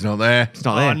 He's not there. It's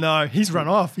not Oh there. no, he's run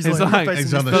off. He's It's like, like- facing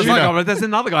he's on this the There's, thing. shooter. there's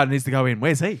another guy that needs to go in.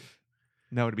 Where's he?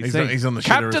 Nowhere to be He's seen. on- he's on the shitter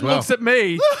Captain as well. looks at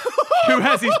me, who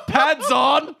has his pads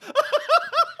on,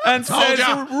 and says,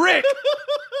 ya. "Rick,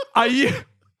 are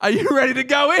you ready to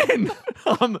go in?"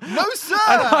 No, sir.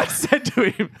 And I said to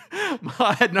him,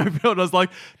 I had no field. I was like,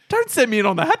 "Don't send me in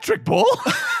on the hat trick ball."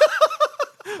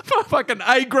 My fucking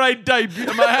A grade debut,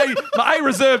 my A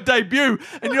reserve debut,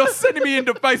 and you're sending me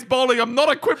into face bowling I'm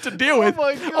not equipped to deal with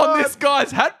my on God. this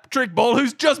guy's hat trick ball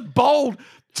who's just bowled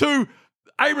 2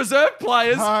 A reserve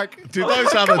players. Did those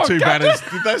Come other on, two Captain. batters?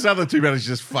 Did those other two batters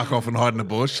just fuck off and hide in the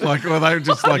bush? Like, or they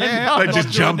just like Yeah, they I'm just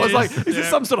not jumped? I was doing like, this. is this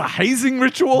some sort of hazing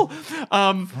ritual?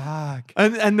 Fuck.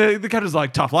 And the captain's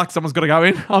like, tough luck, someone's got to go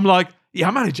in. I'm like, yeah,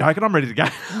 I'm only joking. I'm ready to go.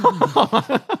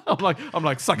 I'm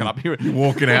like, suck it up. Here.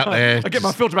 Walking out there. I get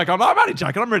my filter back on. I'm only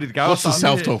joking. I'm ready to go. What's the So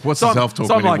I'm- self-talk? What's so the I'm- self-talk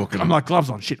So when I'm you're like, walking I'm in? like, gloves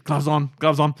on. Shit, gloves on.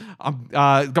 I'm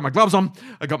got my gloves on.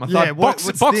 I got my Yeah, thigh what's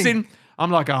the box thing? in.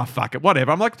 I'm like, oh fuck it,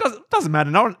 whatever. I'm like, doesn't matter.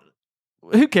 No one,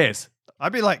 who cares?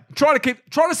 I'd be like, Try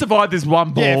to survive this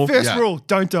one ball. yeah, first Yeah. rule,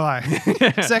 don't die.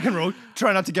 Second rule,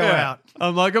 try not to go Yeah. out.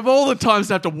 I'm like, of all the times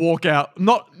to have to walk out,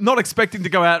 not expecting to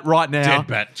go out right now. Dead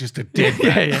bat, just a dead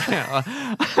bat.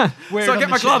 Yeah. Wear So it I on get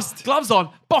my the gloves chest. on,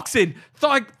 box in,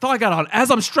 thigh guard on. As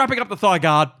I'm strapping up the thigh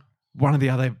guard, one of the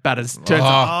other batters turns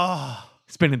up, Oh,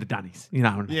 spinning the dunnies,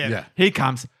 yeah. Yeah. He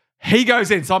comes, he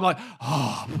goes in. So I'm like,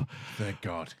 oh, Thank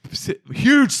God.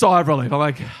 huge sigh of relief. I'm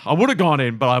like, I would have gone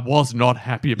in, but I was not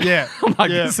happy about Yeah. it. I'm like,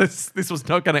 Yeah. this was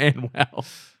not going to end well.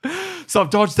 So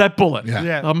I've dodged that bullet. Yeah.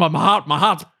 Yeah. My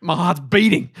heart's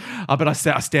beating. But I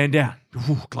stand down.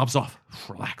 Ooh, gloves off.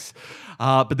 Relax.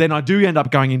 But then I do end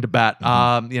up going into bat.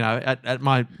 At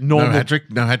my normal. No hat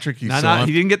trick. No hat trick. You No, saw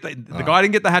he it? didn't get the guy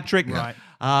didn't get the hat trick. Right.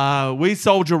 We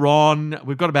soldier on.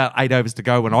 We've got about 8 overs to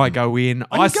go when I go in.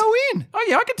 Oh, you go in. Oh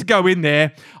yeah, I get to go in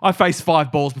there. I face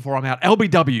 5 balls before I'm out.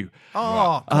 LBW.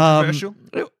 Oh, controversial.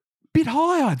 A bit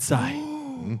high, I'd say.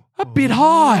 A bit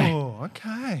high. Oh,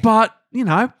 okay. But,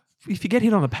 if you get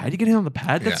hit on the pad, you get hit on the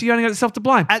pad. That's Yeah. you only got yourself to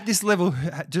blame. At this level,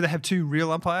 do they have 2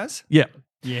 real umpires? Yeah.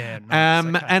 Yeah. Nice.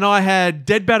 Okay. And I had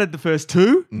dead batted the first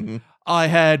 2. Mm-hmm. I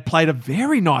had played a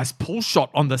very nice pull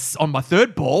shot on my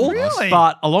third ball, Really?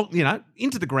 but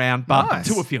into the ground, but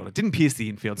Nice. to a field. It didn't pierce the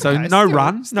infield, so Okay, no still-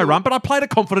 run, still- no run. But I played a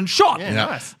confident shot. Yeah, Yeah.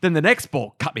 nice. Then the next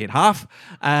ball cut me in half,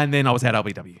 and then I was at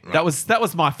LBW. That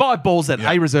was my 5 balls at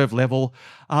Yeah. A reserve level,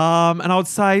 and I would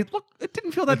say, look, it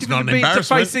didn't feel that It's different not an to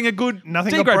embarrassment. facing a good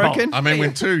Nothing D got grade broken. bowler. I mean,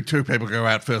 when two people go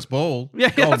out first ball, Yeah,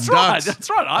 golden that's right, ducks. that's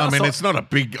right. I mean, saw- it's not a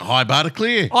big high bar to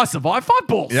clear. I survived 5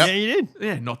 balls. Yep. Yeah, you did.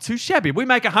 Yeah, not too shabby. We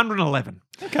make 111.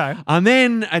 Okay. And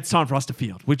then it's time for us to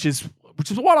field, which is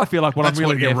what I feel like what That's I'm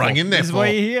really what you're there rung for. in there This is for. why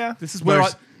you're here. This is where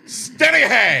Steady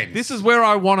hand. this is where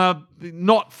I want to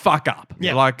not fuck up.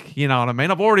 Yeah. Like, you know what I mean?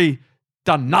 I've already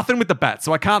done nothing with the bat,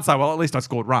 so I can't say, well, at least I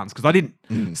scored runs because I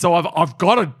didn't. So I've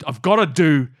got to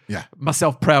do Yeah.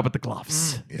 myself proud with the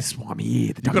gloves. This is why I'm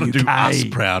here. The You've got to do WK. us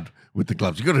proud with the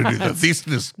gloves. You've got to do the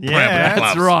thisness proud Yeah, with the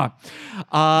gloves. That's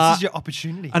right. This is your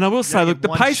opportunity. And I will You say, only look, get the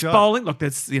one pace shot. bowling, look,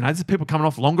 there's people coming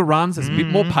off longer runs. There's a bit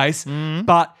more pace,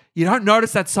 but you don't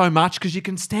notice that so much because you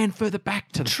can stand further back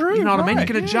to the. True, You know what I mean? You right.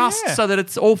 can Yeah, adjust yeah. so that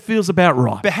it all feels about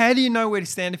right. But how do you know where to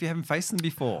stand if you haven't faced them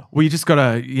before? Well, you just got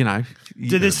to,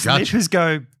 Do the judge. slippers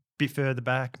go a bit further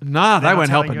back? Nah, they They're not weren't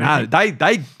telling helping. you No,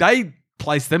 anything? they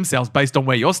place themselves based on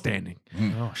where you're standing.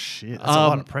 Oh shit, that's a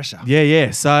lot of pressure.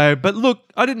 Yeah. So, but look,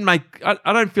 I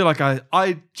don't feel like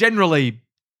I generally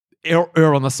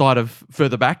err on the side of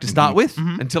further back to start with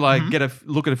until I get a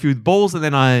look at a few balls and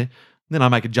then I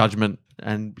make a judgment.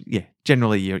 And yeah,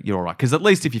 generally you're all right because at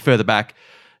least if you're further back,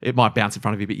 it might bounce in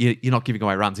front of you, but you're not giving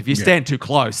away runs. If you stand too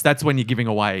close, that's when you're giving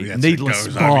away That's needless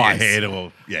it goes over your buys. head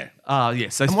or yeah.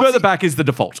 So what's further the- back is the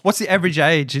default. What's the average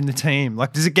age in the team?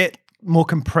 Like, does it get more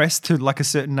compressed to like a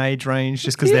certain age range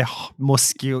just because they're more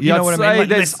skilled? You Yeah, know I'd what I say mean? Like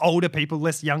there's- less older people,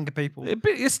 less younger people.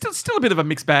 It's still a bit of a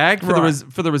mixed bag for Right.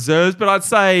 for the reserves, but I'd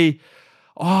say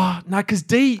Oh, no, because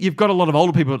D, you've got a lot of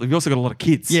older people, but you've also got a lot of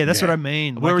kids. Yeah, that's what I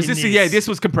mean. Whereas Like in this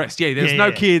was compressed. Yeah, there's Yeah, no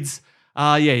yeah. kids.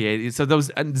 Yeah. So there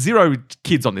was 0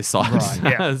 kids on this side, Right,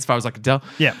 yeah. as far as I can tell.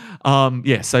 Yeah.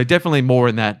 Yeah. So definitely more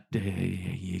in that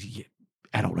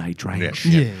adult age range.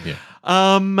 Yeah.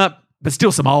 But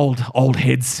still some old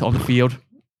heads on the field.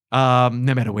 No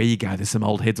matter where you go, there's some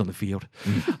old heads on the field.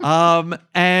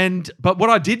 But what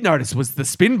I did notice was the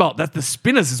spin bolt. That the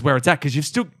spinners is where it's at because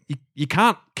you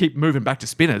can't keep moving back to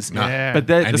spinners. No. Yeah. But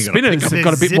And the you gotta pick spinners up- have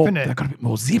got a bit They're more. zipping it. They've got a bit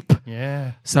more zip.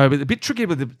 Yeah. So it's a bit tricky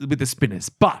with the spinners.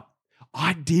 But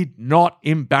I did not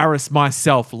embarrass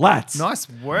myself, lads. Nice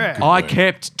work. I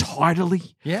kept tidily.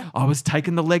 Yeah. I was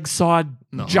taking the leg side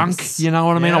junk. You know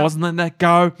what I mean? Yeah. I wasn't letting that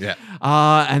go. Yeah.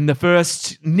 And the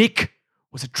first nick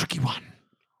was a tricky one.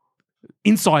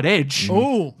 Inside edge.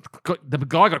 Oh. The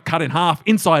guy got cut in half.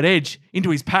 Inside edge into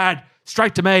his pad,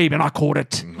 straight to me, and I caught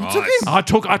it. Nice. I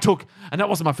took, and that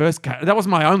wasn't my first catch. That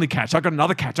wasn't my only catch. I got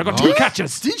another catch. I got 2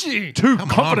 catches. Did you? Two Come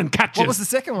confident on. catches. What was the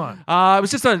second one? It was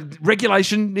just a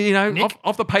regulation, Nick?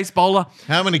 off the pace bowler.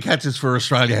 How many catches for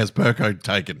Australia has Perko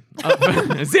taken?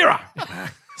 0.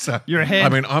 So You're ahead. I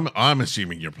mean, I'm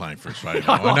assuming you're playing for Australia.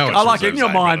 I like, know I like it in it's your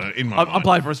reserves, mind. but in my I'm mind.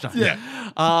 playing for Australia.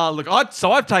 Look,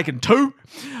 I've taken 2,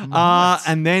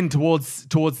 and then towards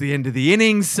the end of the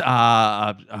innings,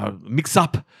 mix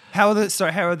up. How are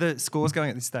the scores going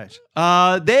at this stage?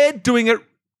 They're doing it.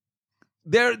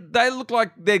 They look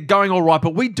like they're going all right,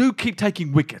 but we do keep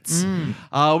taking wickets.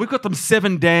 We've got them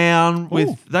 7 down.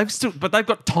 But they've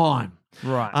got time.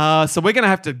 Right. So we're going to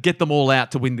have to get them all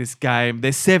out to win this game.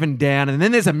 They're 7 down, and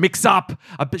then there's a mix-up,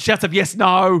 shouts of yes,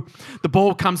 no. The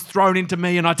ball comes thrown into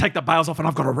me, and I take the bails off, and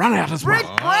I've got to run out as well.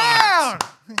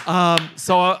 Brown.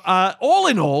 So all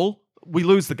in all, we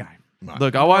lose the game. Right.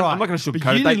 Look, I'm not Right. going to But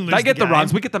sugarcoat you it. didn't They lose get the the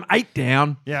runs. game. We get them 8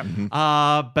 down. Yeah.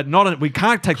 But we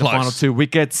can't take Close. the final 2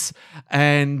 wickets,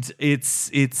 and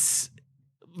it's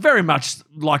very much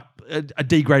like a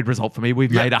D grade result for me.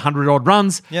 We've made 100 odd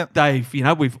runs. Yep.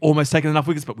 We've almost taken enough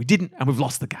wickets, but we didn't, and we've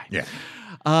lost the game. Yeah.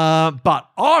 But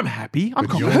I'm happy. I'm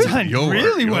You're- confident. done you're-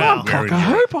 really you're well. very Cock a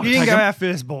good. hoop. I'll You didn't take go 'em. our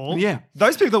first ball. Yeah.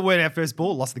 Those people that weren't our first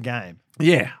ball lost the game.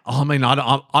 Yeah. I mean, I'm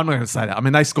not going to say that. I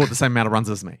mean, they scored the same amount of runs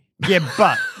as me. Yeah,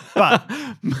 but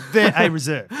they're A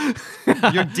reserve.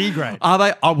 You're D grade. Are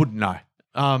they? I wouldn't know.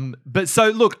 But so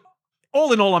look,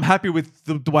 all in all, I'm happy with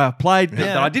the way I've played.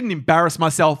 That I didn't embarrass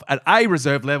myself at A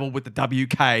reserve level with the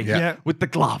WK, Yeah. with the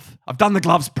glove. I've done the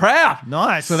gloves proud.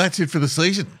 Nice. So that's it for the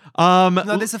season. no,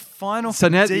 there's a final So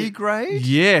for now D grade.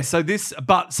 Yeah. So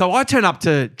I turn up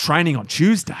to training on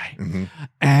Tuesday,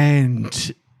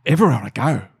 and everywhere I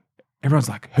go, everyone's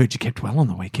like, "Heard you kept well on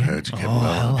the weekend. Heard you kept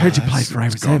well. Heard you played for A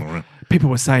It's gone reserve." around. People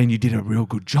were saying you did a real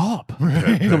good job.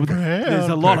 There's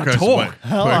a lot of talk.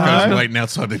 Perko's waiting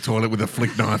outside the toilet with a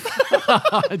flick knife.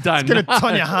 I don't know. Gonna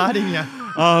Tonya Harding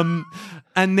you.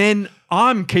 And then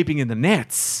I'm keeping in the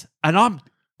nets, and I'm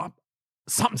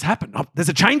something's happened. There's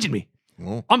a change in me.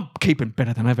 Oh. I'm keeping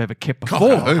better than I've ever kept before.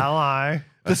 Cock-a-hoop. Hello.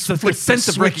 The sense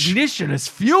of switch. recognition has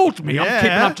fueled me. I'm Yeah.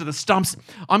 keeping up to the stumps.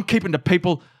 I'm keeping to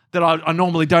people that I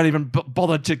normally don't even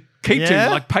bother to keep Yeah.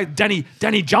 to, like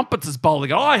Danny Jumpets is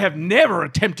bowling. I have never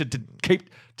attempted to keep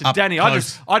to Up Danny.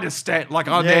 close. I just stand like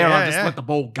I'm Yeah, there. yeah, I just yeah. let the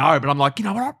ball go. But I'm like, you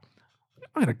know what?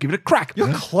 I'm going to give it a crack.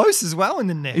 You're close as well in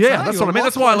the net. Yeah, that's what I mean.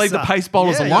 That's why I leave the pace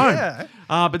bowlers alone. Yeah.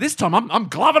 But this time I'm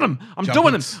gloving them. I'm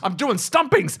doing them. Jumpings. I'm doing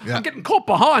stumpings. Yeah. I'm getting caught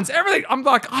behinds. Everything. I'm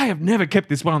like, I have never kept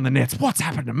this one on the nets. What's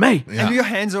happened to me? Yeah. And your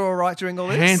hands are all right during all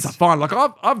this? Hands are fine. Like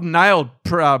I've nailed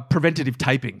preventative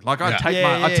taping. Like I Yeah. take Yeah,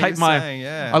 my, I yeah, take you're my. saying,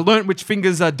 yeah. I learned which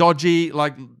fingers are dodgy.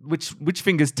 Like which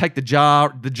fingers take the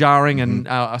jarring and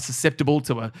are susceptible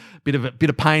to a bit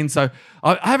of pain. So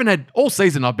I haven't had all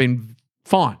season. I've been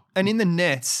fine. And in the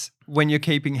nets, when you're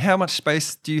keeping, how much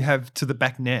space do you have to the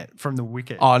back net from the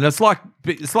wicket? Oh, and it's like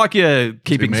you're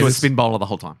keeping to a meters. spin bowler the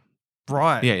whole time.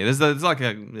 Right. Yeah, there's like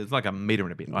a meter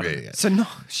and a bit. I don't know. Yeah. So no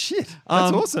shit.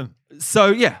 That's Um, awesome. So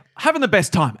yeah, having the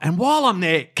best time. And while I'm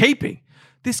there keeping,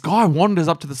 this guy wanders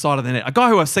up to the side of the net. A guy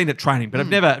who I've seen at training, but I've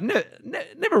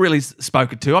never really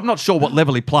spoken to. I'm not sure what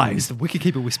level he plays. The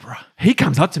wicketkeeper whisperer. He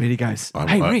comes up to me and he goes,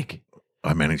 "Hey Rick,"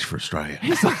 I manage for Australia.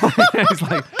 he's like,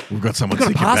 We've got someone "Got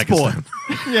a sick in passport."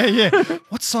 Pakistan. Yeah.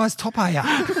 What size top are you?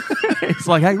 It's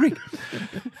like, "Hey Rick,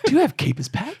 do you have keepers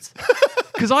pads?"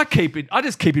 Because I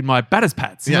just keep in my batters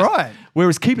pads. Yeah. Right.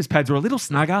 Whereas keepers pads are a little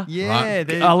snugger. Yeah.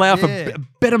 they're- Allow for yeah.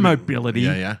 better mobility.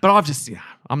 Yeah, yeah. But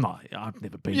I've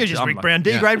never been. You're just I'm Rick not- Brown,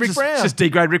 D grade Rick just, Brown. Just D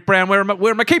grade Rick Brown. Where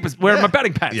are my keepers? Where are Yeah. my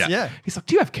batting pads? Yeah. Yeah. He's like,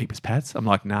 "Do you have keepers pads?" I'm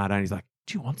like, "No, I don't." He's like,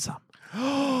 "Do you want some?"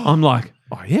 I'm like,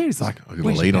 "Oh yeah." He's like, I've got a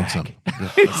 "Where's lead your on some." bag?"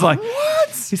 He's like, "What?"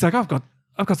 He's like, I've got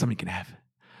something you can have."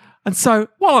 And so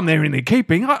while I'm there in there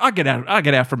keeping, I get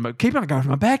out from my keeping. I go to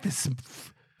my bag. There's some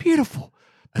beautiful,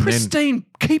 pristine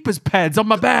keeper's pads on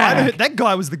my bag. That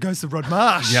guy was the ghost of Rod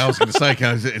Marsh. Yeah, I was going to say,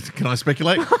 can I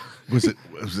speculate? Was it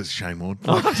Shane Warne?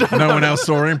 No one else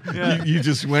saw him. You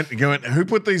just went, who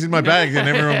put these in my bag? And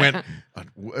everyone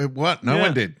went, what? No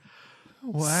one did.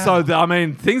 Wow. So I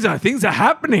mean, things are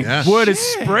happening. Yeah. Word is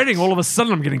spreading. All of a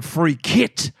sudden, I'm getting free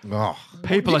kit. Oh,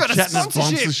 People You are got a chatting.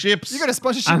 sponsorships. You got a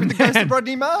sponsorship with the ghost of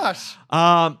Rodney Marsh.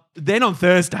 Then on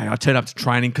Thursday, I turn up to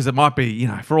training because it might be,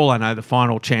 for all I know, the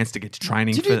final chance to get to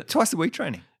training. Did you do twice a week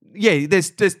traiing? Yeah,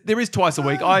 there is twice a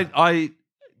week. I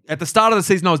at the start of the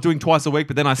season I was doing twice a week,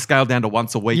 but then I scaled down to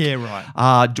once a week. Yeah,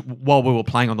 right. While we were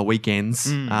playing on the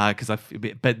weekends, because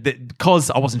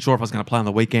I wasn't sure if I was going to play on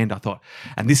the weekend, I thought,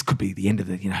 and this could be the end of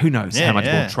the, who knows how much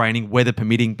more training, weather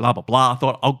permitting, blah blah blah. I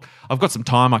thought I've got some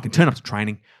time, I can turn up to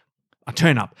training. I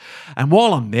turn up, and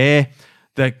while I'm there,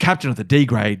 the captain of the D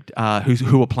grade,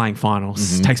 who were playing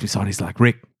finals, takes me aside. He's like,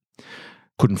 Rick,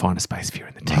 couldn't find a space for you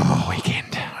in the team on the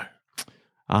weekend.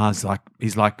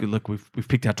 He's like, look, we've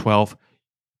picked out 12.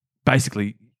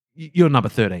 Basically, you're number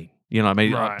 13. You know what I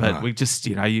mean? Right. But we just,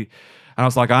 you. And I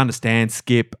was like, I understand,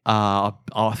 Skip.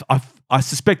 I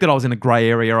suspect that I was in a grey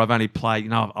area. I've only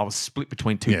played, I was split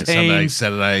between two teams.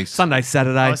 Saturday.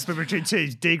 Saturday. I was split between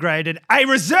teams, D graded, A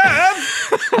reserve.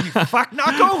 You fuck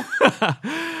knuckle.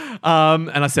 And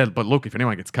I said, but look, if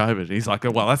anyone gets COVID, he's like,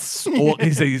 well, that's all,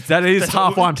 that is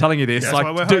half why I'm telling you this. That's Like,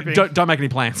 why we're hoping. don't make any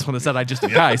plans for the Saturday just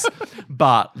in case.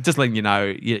 But just letting you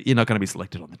know, you're not going to be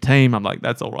selected on the team. I'm like,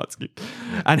 that's all right, Skip.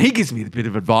 And he gives me a bit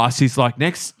of advice. He's like,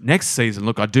 next season,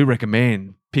 look, I do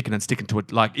recommend picking and sticking to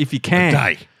it. Like, if you can.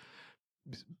 Day.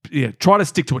 Yeah, try to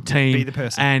stick to a team. Be the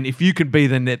person. And if you can be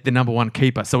the number one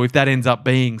keeper, so if that ends up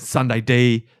being Sunday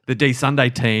D, the D Sunday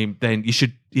team, then you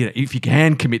should, if you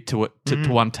can commit to it, to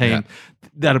one team,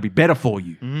 that'll be better for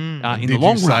you in the long Did you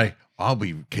run. say, I'll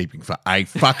be keeping for A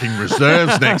fucking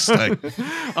reserves next day?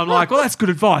 I'm like, well, that's good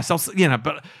advice.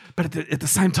 But at the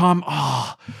same time,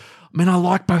 I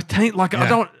like both teams. Like, I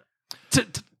don't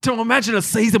to imagine a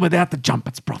season without the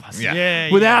Jumpets brothers.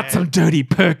 Without some dirty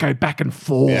Perko back and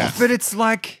forth. Yeah. But it's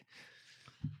like,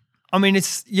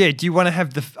 do you want to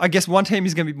have I guess one team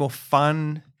is going to be more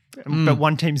fun, but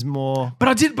one team's more. But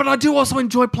I do also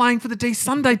enjoy playing for the D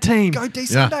Sunday team. Go D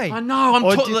Sunday. I know.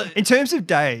 In terms of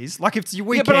days, like if it's your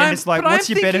weekend, but I'm it's like, what's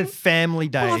your better thinking- family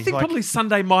day? Well, I think Like, probably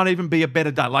Sunday might even be a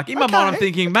better day. Like in my Okay, mind, I'm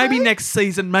thinking maybe next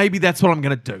season, maybe that's what I'm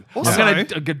going to do. Also- I'm going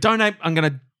to donate. I'm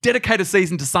going to dedicate a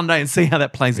season to Sunday and see how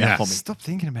that plays out for me. Stop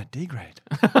thinking about D grade.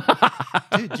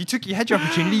 Dude, you had your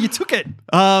opportunity, you took it.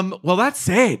 Well, that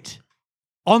said,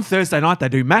 on Thursday night they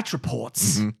do match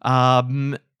reports,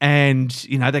 and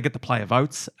they get the player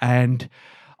votes, and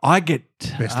I get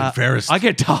Best and fairest. I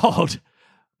get told,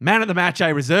 man of the match,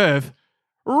 A reserve,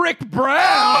 Rick Brown.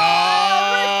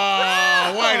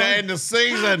 Oh, way to end the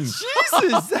season.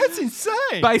 Jesus, that's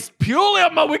insane. Based purely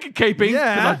on my wicket keeping,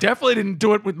 Yeah. because I definitely didn't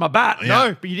do it with my bat.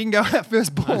 No, but you didn't go out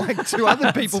first ball like two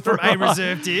other people from A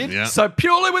reserve did. Yeah. So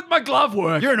purely with my glove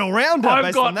work, You're an all-rounder I've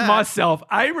based got on that. myself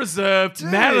A reserved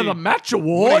man of the match What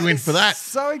award. do you win for that?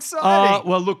 So exciting.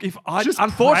 Well, look, if I Just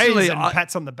unfortunately praise and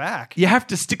pats on the back. you have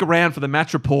to stick around for the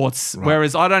match reports,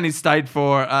 whereas I'd only stayed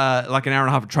for like an hour and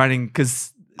a half of training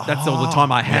because that's all the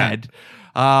time I had.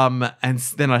 And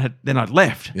then I'd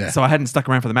left, Yeah. so I hadn't stuck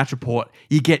around for the match report.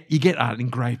 You get an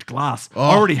engraved glass. I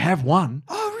already have one.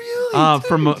 Oh,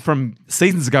 really? From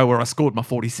seasons ago where I scored my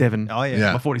 47. Oh, yeah.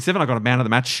 Yeah. My 47, I got a man of the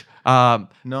match. Nice.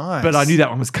 But I knew that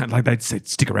one was kind of like they'd said,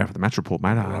 stick around for the match report,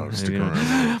 mate. Stick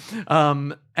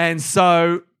around. And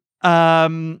so I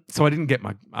didn't get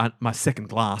my second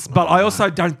glass. But I also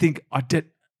don't think I did.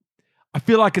 I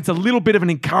feel like it's a little bit of an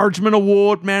encouragement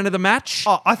award, man of the match.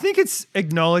 Oh, I think it's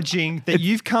acknowledging that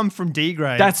you've come from D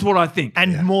grade That's what I think.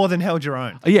 and more than held your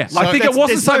own. Yeah, I think it that's- wasn't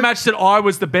there's so no- much that I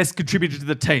was the best contributor to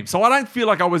the team. So I don't feel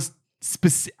like I was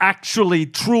actually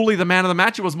truly the man of the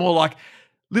match. It was more like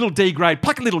little D grade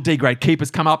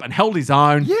keeper's come up and held his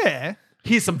own. Yeah.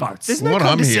 Here's some votes. There's no What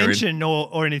I'm hearing- condescension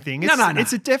or anything. It's, No.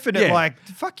 It's a definite Yeah. like,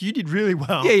 fuck, you did really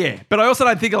well. Yeah. But I also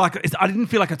don't think I didn't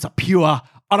feel like it's a pure.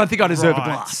 I don't think I deserve a Right.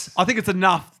 glass. I think it's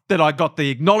enough that I got the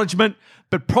acknowledgement,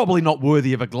 but probably not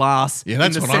worthy of a glass. Yeah,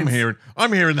 that's in the what I'm sense- hearing.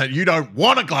 I'm hearing that you don't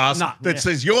want a glass that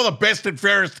says you're the best and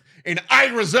fairest in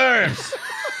A reserves.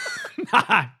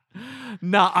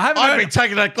 No, I haven't. I've heard- been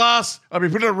taking that glass, I've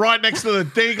been putting it right next to the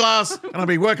D glass, and I've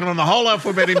been working on the whole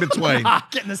alphabet in between.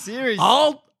 Getting the series.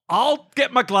 I'll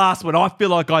get my glass when I feel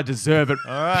like I deserve it.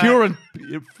 right.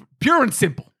 Pure and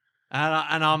simple.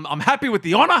 And I'm happy with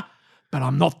the honour, but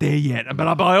I'm not there yet.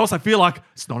 But I also feel like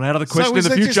it's not out of the question in is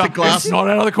the it just future. a glass- It's not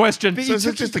out of the question. So is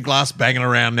it just a glass banging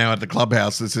around now at the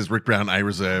clubhouse that says Rick Brown A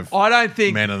reserve? I don't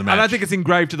think Man of the I don't match. think it's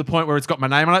engraved to the point where it's got my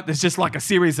name on it. There's just like a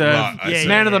series of Right, I see.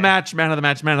 man of the match, man of the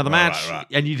match, man of the Right, match, right.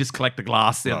 and you just collect the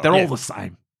glass. They're Right. all Yeah. the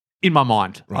same in my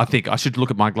mind. I think I should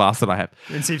look at my glass that I have.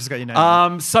 And see if it's got your name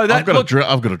on So that I've got look,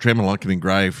 I've got a Tremor like an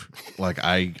engrave, like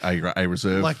a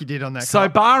reserve. it, like you did on that. so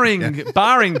card. barring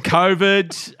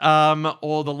COVID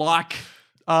or the like,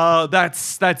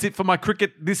 that's it for my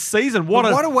cricket this season. What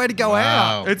What a way to go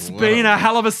out. It's What been a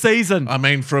hell of a season. I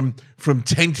mean, from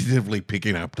tentatively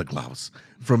picking up the gloves,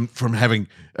 from having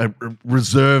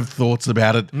reserved thoughts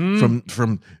about it,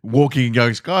 from walking and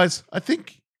going, guys, I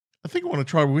think I want to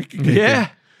try wicket keeping. Yeah.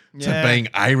 To Yeah. being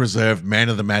a reserve, man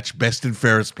of the match, best and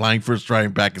fairest, playing for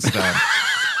Australian Pakistan.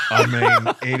 I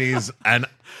mean, it is an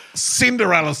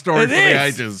Cinderella story It for the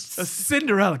is. ages. A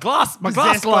Cinderella glass. My glass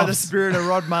Possessed by the gloves. spirit of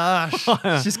Rod Marsh.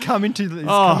 It's just come into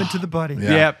the body.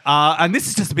 Yeah. Yeah. And this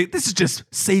is just a bit. This is just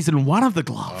season 1 of the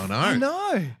glove. I know. I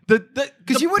know. Because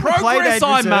Because you wouldn't have played Age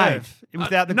Reserve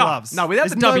without the no, gloves. no, without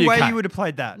There's the no WK. way you would have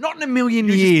played that. Not in a million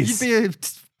years.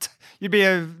 You'd be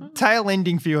a tail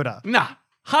ending fielder. Nah.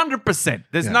 100%.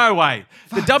 There's Yeah. no way.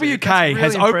 The WK dude,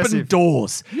 that's has really opened impressive.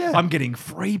 doors. Yeah. I'm getting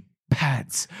free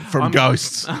pads From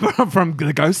ghosts. from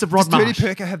the ghost of Rod Does Dirty Marsh.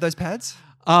 Perko have those pads?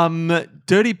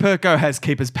 Dirty Perko has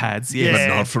keeper's pads. Yes. Yeah.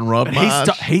 But not from Rod But Marsh.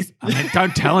 I mean,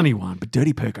 don't tell anyone, but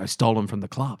Dirty Perko stole them from the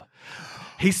club.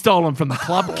 He stole them from the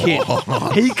club kit.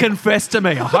 He confessed to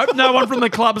me. I hope no one from the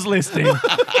club's listening.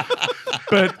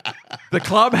 But the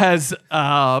club has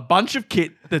a bunch of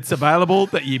kit that's available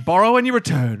that you borrow and you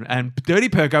return. And Dirty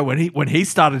Perko, when he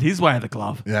started his way of the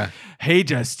glove, Yeah. he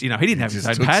just, he didn't have his just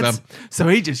own took pads. some. So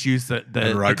he just used the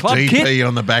And wrote club DP kit.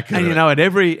 on the back of And it. at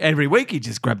every week he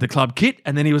just grabbed the club kit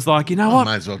and then he was like, you know I what?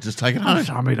 may as well just take it home.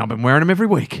 I mean, I've been wearing them every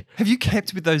week. Have you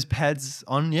kept with those pads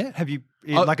on yet? Have you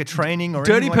like a training or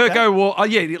Dirty anything like that? Perko wore,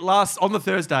 it last on the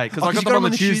Thursday because I 'cause got you them on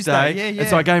the on Tuesday. Yeah, yeah. And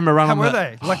so I gave him a run How on were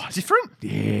the. they? Like different?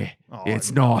 Yeah. Oh,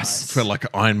 It's nice. Felt like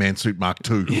an Iron Man suit Mark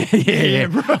II.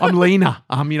 yeah. I'm leaner.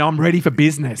 I'm ready for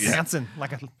business. Bouncing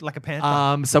like a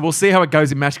panther. So we'll see how it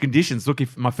goes in match conditions. Look,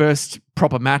 if my first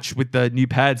proper match with the new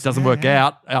pads doesn't work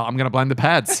out, I'm going to blame the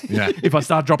pads. Yeah. If I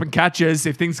start dropping catches,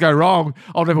 if things go wrong,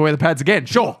 I'll never wear the pads again.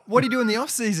 Sure. What do you do in the off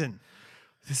season?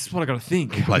 This is what I got to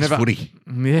think. Plays footy.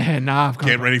 Yeah, nah. I've got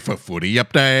Get ready for footy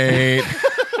update.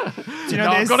 Do you know No,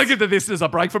 I've there's- got to give the listeners a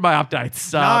break from my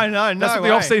updates. No That's what way.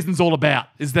 the off season's all about.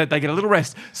 Is that they get a little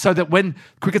rest, so that when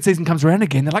cricket season comes around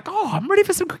again, they're like, "Oh, I'm ready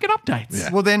for some cricket updates." Yeah.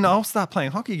 Well, then I'll start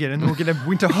playing hockey again, and we'll get a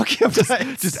winter hockey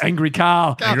update. Just angry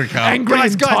Carl, Angry Carl. angry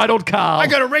Guys, entitled Carl. I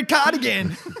got a red card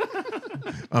again,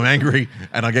 I'm angry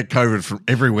and I get COVID from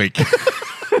every week.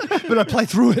 but I play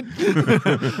through it.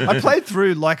 I played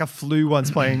through like a flu once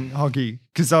playing hockey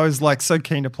because I was like so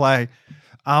keen to play.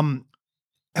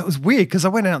 It was weird because I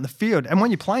went out in the field, and when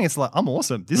you're playing, it's like, I'm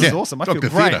awesome. This is Yeah, awesome. I Dr. feel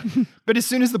great. Theatre. But as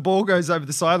soon as the ball goes over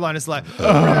the sideline, it's like,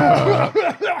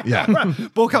 Yeah.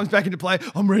 ball comes back into play.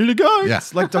 I'm ready to go. Yeah.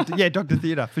 It's like Dr.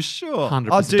 Theatre for sure. 100%.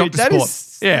 Oh, dude, Dr. that Sport.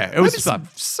 is Yeah, it was that is fun.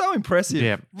 so impressive.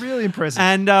 Yeah. Really impressive.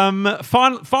 And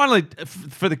finally,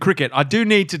 for the cricket, I do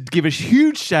need to give a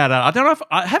huge shout out. I don't know if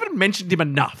I haven't mentioned him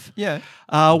enough. yeah.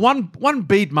 One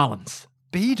Bede Mullins.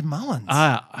 Bede Mullins.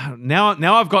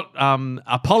 Now I've got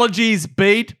apologies,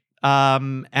 Bede,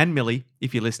 and Millie,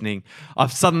 if you're listening.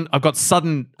 I've got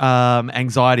sudden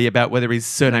anxiety about whether his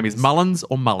surname is Mullins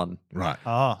or Mullen. Right.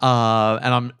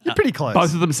 And I'm You're pretty close.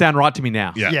 Both of them sound right to me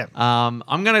now. Yeah. Yeah.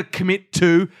 I'm going to commit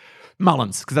to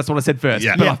Mullins because that's what I said first.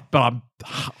 Yeah. But, Yeah.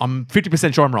 I'm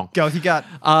 50% sure I'm wrong. Go with your gut.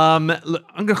 Look,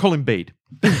 I'm going to call him Bede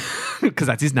because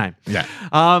that's his name. Yeah.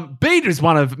 Bede is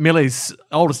one of Millie's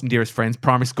oldest and dearest friends,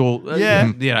 primary school.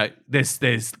 Yeah. There's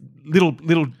little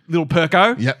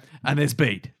Perko. Yep. And there's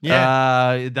Bede.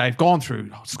 Yeah. They've gone through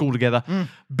school together.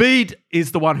 Bede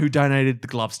is the one who donated the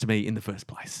gloves to me in the first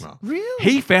place. Really?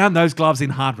 He found those gloves in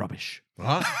hard rubbish.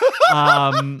 Right.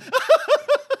 Um,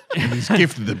 And he's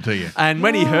gifted them to you. and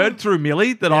when he heard through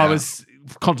Millie that I Yeah. was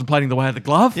contemplating the way of the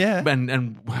glove, Yeah.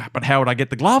 but how would I get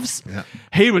the gloves? Yeah.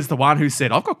 He was the one who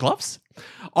said, "I've got gloves."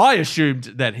 I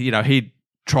assumed that he'd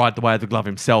tried the way of the glove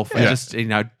himself and Yeah. just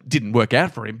didn't work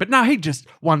out for him. But no, he'd just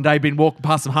one day been walking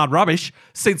past some hard rubbish,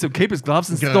 seen some keeper's gloves,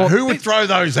 and thought, Who would throw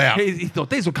those out? He thought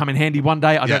these will come in handy one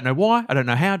day. I don't know why. I don't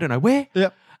know how. I don't know where.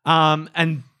 Yep.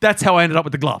 And that's how I ended up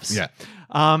with the gloves. Yeah.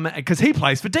 Because he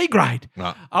plays for D grade.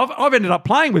 Right. I've ended up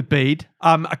playing with Bede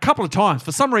a couple of times.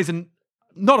 For some reason,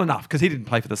 not enough because he didn't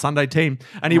play for the Sunday team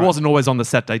and he wasn't always on the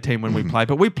Saturday team when we played.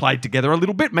 But we played together a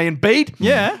little bit, me and Bede.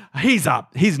 Yeah. He's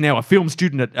now a film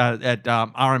student at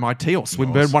RMIT or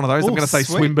Swinburne, one of those. I'm Oh, going to say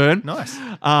sweet. Swinburne. Nice.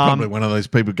 Probably one of those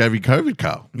people gave you COVID,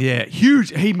 Carl. Yeah,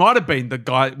 huge. He might have been the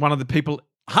guy, one of the people.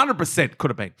 100% could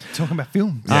have been. Talking about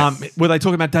films. Were they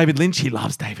talking about David Lynch? He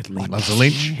loves David Lynch. Loves a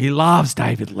Lynch. He loves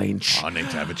David Lynch. I need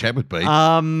to have a chat with Bede.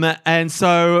 And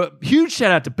so huge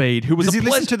shout out to Bede, who was Does a he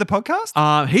listen pleasure. to the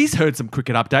podcast? He's heard some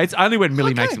cricket updates only when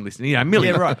Millie makes him listen. You know, Millie,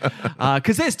 Yeah, right.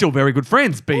 Because they're still very good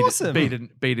friends. Bede, Awesome. Bede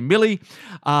and Millie.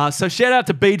 So shout out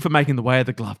to Bede for making the way of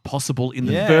the glove possible in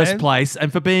the Yeah. first place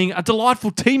and for being a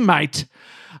delightful teammate.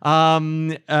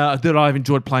 That I've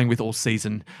enjoyed playing with all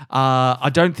season. I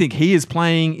don't think he is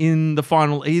playing in the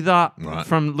final either. Right.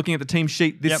 From looking at the team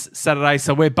sheet this Saturday,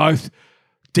 so we're both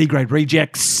D grade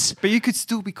rejects. But you could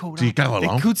still be called Do you up. go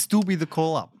along? It could still be the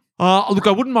call up. Look,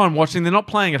 I wouldn't mind watching. They're not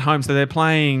playing at home, so they're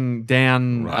playing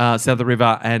down south of the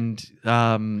river, and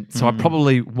so I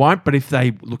probably won't. But if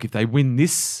they win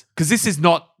this, because this isn't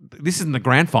the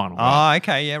grand final. Right? Oh,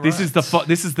 okay. Yeah, right. This is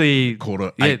the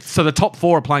Quarter Yeah, eight. so the top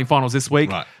 4 are playing finals this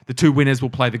week. Right. The 2 winners will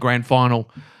play the grand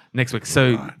final next week.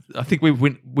 So I think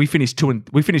we finished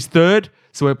 3rd.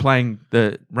 So we're playing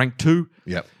the ranked 2.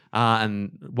 Yep.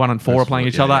 And 1 and 4 are playing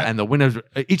each other, and the winners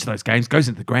each of those games goes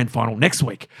into the grand final next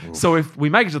week. So if we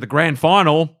make it to the grand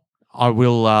final, I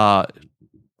will,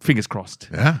 fingers crossed,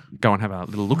 Yeah. go and have a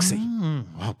little look-see.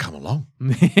 Well, come along.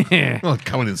 Yeah. Well,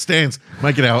 come in stands.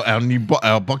 Make it our new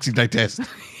our Boxing Day test.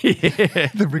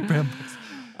 the Rick Brown.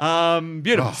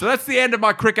 Beautiful. So that's the end of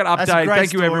my cricket a update. great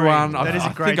Thank you, story. everyone. That is a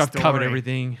I great think I've covered story.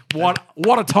 everything. What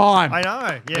a time. I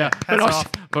know. Yeah. But Hats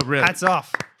off. But really, Hats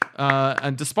off.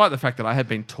 and despite the fact that I have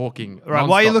been talking, Right,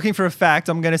 while you're nonstop- looking for a fact,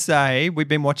 I'm going to say we've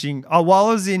been watching. Oh, while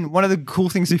I was in one of the cool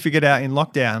things we figured out in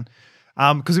lockdown,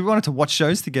 because we wanted to watch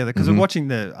shows together because we're watching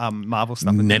the Marvel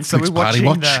stuff. and things. Netflix party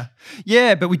watch?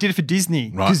 Yeah, but we did it for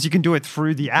Disney Right. because you can do it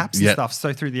through the apps and Yeah. stuff.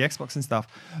 So through the Xbox and stuff.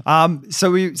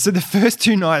 So the first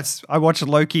 2 nights I watched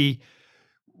Loki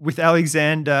with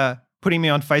Alexander putting me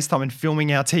on FaceTime and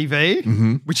filming our TV,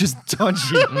 which is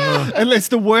dodgy. And it's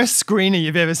the worst screener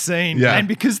you've ever seen. Yeah. And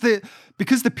because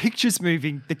the picture's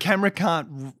moving, the camera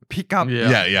can't pick up.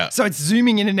 Yeah. Yeah. So it's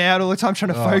zooming in and out all the time,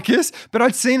 trying to focus. But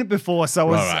I'd seen it before, so I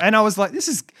was, Right. and I was like,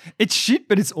 it's shit,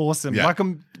 but it's awesome. Yeah. Like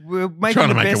we're making Trying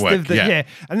to the make it best work, of the yeah.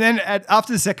 And then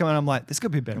after the second one, I'm like, there's got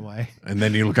to be a better way. And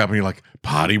then you look up and you're like,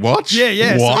 party watch?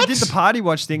 Yeah. So What? we did the party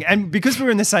watch thing, and because we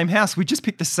were in the same house, we just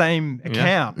picked the same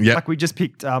account. Yeah. Like we just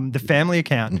picked the family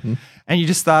account, and you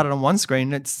just started on one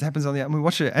screen, and it happens on the other, and we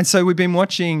watched it. And so we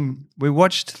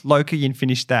watched Loki and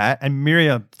finished that, and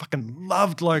Miriam fucking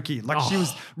loved Loki. Like she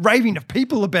was raving to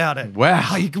people about it. Wow.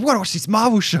 Like, you got to watch this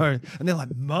Marvel show, and they're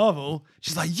like, Marvel?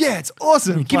 She's like, yeah, it's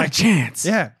awesome. Give it a Like, chance.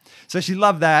 yeah. So she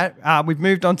loved that. We've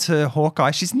moved on to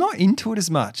Hawkeye. She's not into it as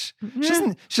much. She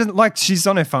doesn't like, she's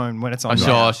on her phone when it's on.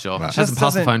 Sure. She She just hasn't passed the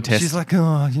doesn't- phone test. She's like,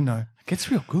 oh, you know. Gets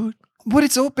real good. But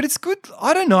it's good.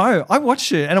 I don't know. I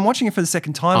watched it and I'm watching it for the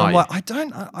second time. Oh, I'm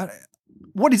yeah. like,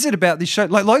 what is it about this show?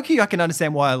 Like Loki, I can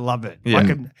understand why I love it.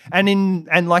 Yeah.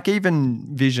 And like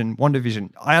even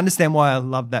WandaVision, I understand why I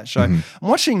love that show. I'm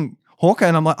watching Hawkeye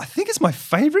and I'm like, I think it's my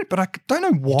favorite, but I don't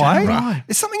know why. Right.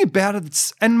 There's something about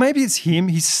it and maybe it's him.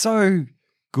 He's so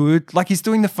good. Like he's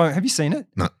doing the phone. Have you seen it?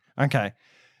 No. Okay.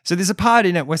 So there's a part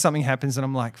in it where something happens and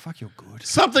I'm like, fuck, you're good.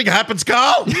 Something happens,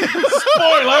 Carl.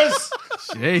 Spoilers.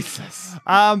 Jesus.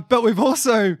 But we've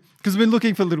also, because we've been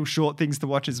looking for little short things to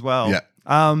watch as well. Yeah.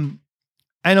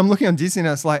 And I'm looking on Disney and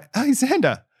it's like,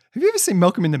 Alexander, have you ever seen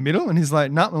Malcolm in the Middle? And he's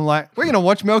like, no. I'm like, we're going to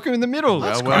watch Malcolm in the Middle.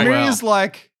 That's And great. Maria's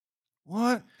like,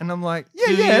 what? And I'm like,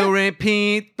 Do yeah. you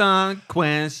repeat the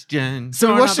question?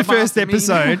 So we watched the first Don't ask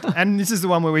me. episode, and this is the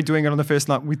one where we're doing it on the first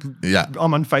night. Yeah.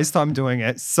 I'm on FaceTime doing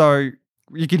it. So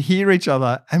you can hear each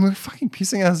other, and we're fucking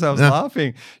pissing ourselves Yeah.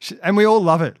 laughing. And we all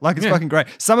love it. Like, it's Yeah. fucking great.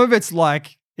 Some of it's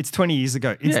like, it's 20 years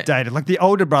ago. It's Yeah. dated. Like the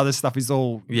older brother stuff is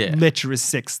all Yeah. lecherous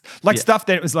sex. Like Yeah. stuff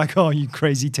that it was like, oh, you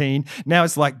crazy teen. Now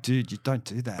it's like, dude, you don't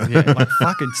do that. Like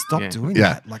fucking stop Yeah. doing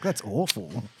Yeah. that. Like that's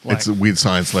awful. Like, It's a weird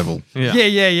science level. Yeah.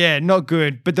 yeah. Not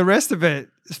good. But the rest of it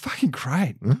is fucking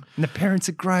great. And the parents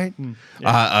are great. And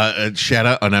Shout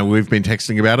out. I know we've been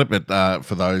texting about it, but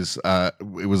for those, it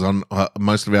was on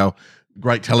most of our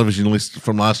great television list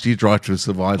from last year. Drive to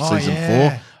Survive Oh, season yeah.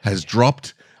 4 has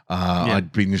dropped.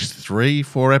 I'd binged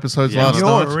 3-4 episodes last you're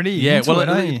night. already Yeah, into well, it,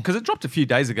 aren't you? because it dropped a few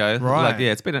days ago. Right. Like,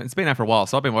 yeah, it's been out for a while,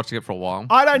 so I've been watching it for a while.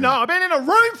 I don't know. I've been in a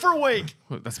room for a week.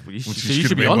 That's what you should, Which so you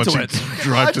should be been onto watching it.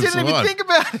 Drive I to didn't even Survive. think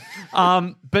about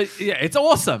it. But yeah, it's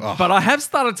awesome. But I have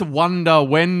started to wonder,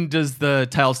 when does the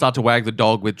tail start to wag the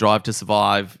dog with Drive to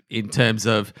Survive, in terms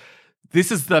of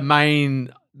this is the main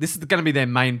this is going to be their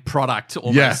main product,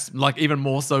 almost like even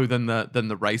more so than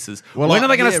the races. Well, when are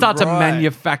they going to yeah, start to right.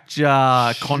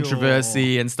 manufacture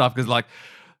controversy and stuff? Because like,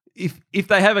 if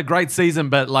they have a great season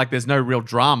but like there's no real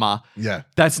drama, Yeah.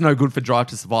 that's no good for Drive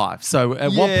to Survive. So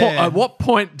at what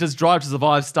point does Drive to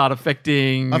Survive start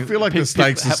affecting? I feel like the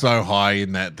stakes are so high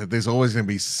in that there's always going to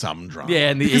be some drama. yeah,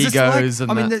 and the Because egos it's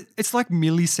like, and it's like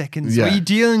milliseconds Yeah. where you're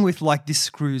dealing with like this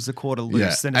screws a quarter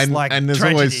loose, and it's like there's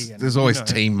tragedy always and, there's always you know.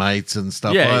 teammates and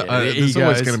stuff. Yeah, There's the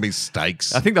always egos. going to be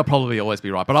stakes. I think they'll probably always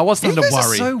be right, but I was starting to Egos are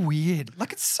worry. so weird.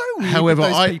 Like it's so weird. However,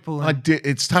 with those people and-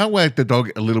 it's tail wagged the dog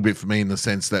a little bit for me in the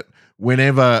sense that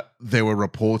whenever there were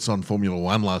reports on Formula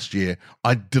One last year,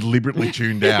 I deliberately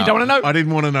tuned out. You don't wanna know? I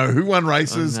didn't want to know who won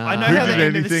races. Oh, no. I know who how did the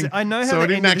end of the anything. se- I know how so the I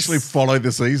didn't end of the actually s- follow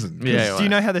the season. Yeah, Do you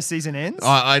know how the season ends?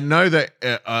 I know that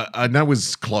I know it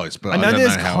was close, but I, I know don't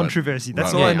there's know how controversy.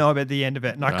 That's Right. all I Yeah. know about the end of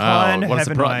it, and I Oh, kind of what a have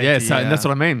an surprise. idea. Yeah, so, and that's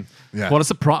what I mean. Yeah. What a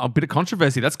surprise. A bit of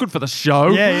controversy. That's good for the show.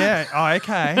 Yeah, yeah.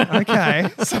 Oh, okay.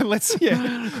 So let's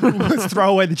throw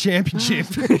away the championship.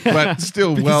 but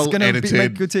still Because well it's gonna edited,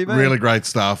 make good TV. really great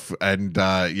stuff, and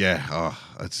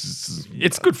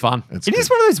It's good fun. it's It is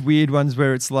good. one of those weird ones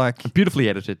where it's like Beautifully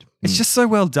edited. it's just so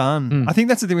well done. I think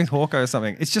that's the thing with Hawkeye or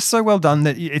something. It's just so well done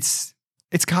that it's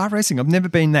car racing. I've never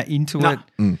been that into Nah.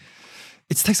 it.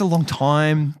 It takes a long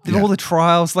time. Yeah. All the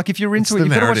trials. Like if you're into It's it, the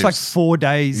you've got to watch like narratives. 4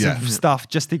 days Yeah. of stuff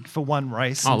just for one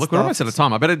race. Oh, and look, we're stuff. almost out of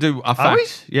time. I better do a Are we?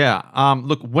 fact. Yeah.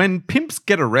 Look, when pimps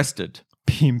get arrested.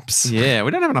 Pimps. Yeah,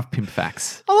 we don't have enough pimp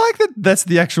facts. I like that. That's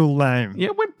the actual name. Yeah,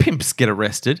 when pimps get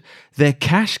arrested, their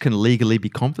cash can legally be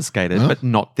confiscated, but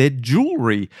not their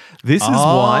jewelry. This is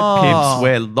why Oh. pimps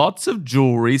wear lots of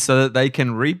jewelry so that they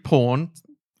can repawn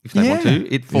if they want Yeah.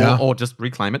 to it for Yeah. or just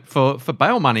reclaim it for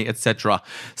bail money, etc.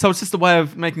 So it's just a way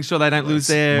of making sure they don't lose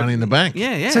their money in the bank.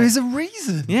 Yeah, yeah. So there's a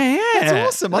reason. yeah, yeah. That's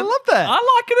awesome. I love that. I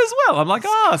like it as well. I'm like,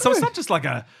 so it's not just like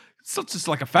a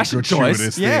fashion choice.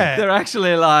 Gratuitous thing. Yeah. They're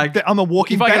actually like, I'm a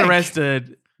walking if I get bank.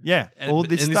 arrested, Yeah. All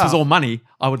this and stuff. this was all money,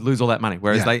 I would lose all that money.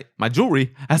 Whereas Yeah. my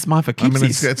jewelry, that's mine for I mean,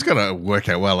 keepsies. it's got to work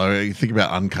out well. I mean, you think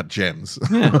about Uncut Gems,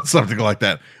 something like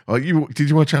that. Oh, did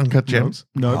you watch Uncut Gems?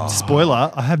 No,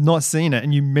 spoiler. I have not seen it,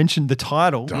 and you mentioned the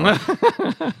title.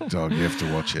 Dog, you have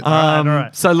to watch it. all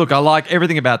right. So look, I like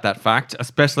everything about that fact,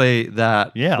 especially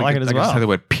that. Yeah, I like it as I well. can say the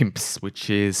word pimps, which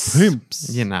is Pimps.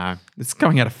 You know, it's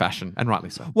going out of fashion, and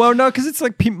rightly so. Well, no, because it's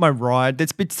like Pimp My Ride.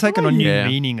 It's taken on yeah. new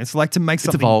meaning. It's like to make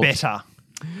something evolved. better.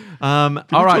 All Did right, we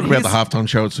talk about here's- the halftime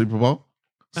show at Super Bowl?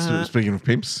 Speaking of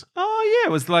pimps, Oh yeah,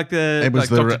 it was like the it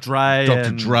was like the Dr. Dre, Dr.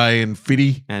 and, Dre and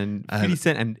Fitty, and and 50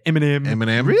 Cent and Eminem.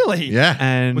 Eminem. Really? Yeah.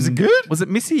 And Was it good? Was it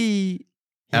Missy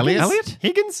Elliott?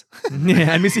 Higgins?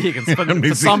 Yeah, and Missy Higgins. For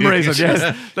Missy some reason, Higgins.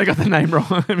 yes, they got the name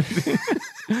wrong.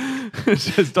 It's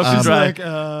just Dr. It's Dre.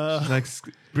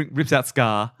 like, Rips out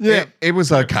Scar. yeah. It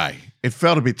was okay. It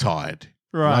felt a bit tired.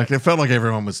 Right. Like, it felt like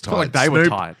everyone was tired. like they were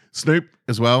tired. Snoop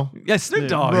as well. Yeah, Snoop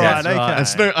Dogg. Right, Yes, okay. And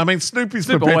Snoop, I mean, Snoop is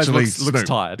Snoop always perpetually looks Snoop.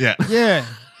 tired. Yeah. Yeah.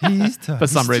 He is tired. For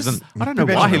some He's reason. just I don't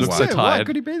know why he looks so Yeah, Why tired.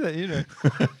 could he be that? You know.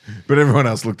 But everyone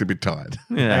else looked a bit tired.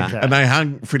 Yeah. Okay. And they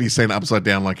hung 50 Cent upside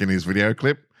down like in his video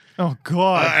clip. Oh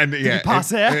God. And Did yeah, he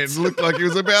pass out? It looked like he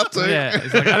was about to. Yeah,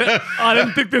 he's like, I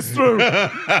didn't think this through.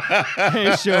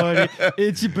 Hey, Shorty,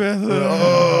 it's your birthday.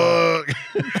 Oh,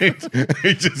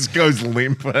 he just goes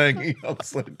limp, hanging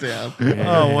upside down.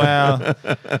 Oh wow.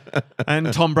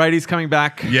 And Tom Brady's coming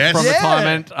back Yes. from Yeah.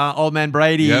 retirement. Old man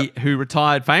Brady, Yep. who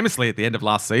retired famously at the end of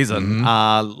last season,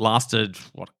 lasted,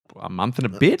 a month and a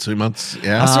bit? 2 months. I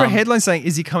Yeah. saw a headline saying,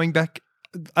 "Is he coming back?"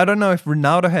 I don't know if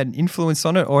Ronaldo had an influence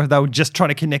on it or if they were just trying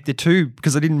to connect the two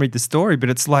because I didn't read the story. But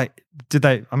it's like, did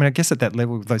they? I mean, I guess at that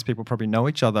level, those people probably know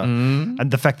each other, and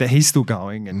the fact that he's still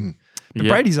going, and but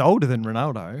Yeah. Brady's older than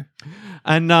Ronaldo.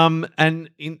 And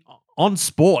on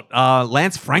sport,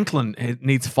 Lance Franklin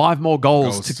needs 5 more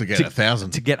goals, Goals to get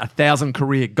 1,000. to get 1,000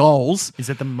 career goals. Is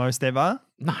that the most ever?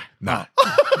 No, No.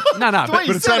 no. But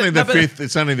it's only the but fifth.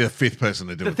 It's only the fifth person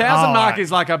to do The it. 1,000 Oh, mark right.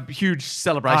 is like a huge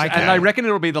celebration, Okay. and they reckon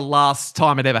it'll be the last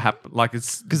time it ever happened. Like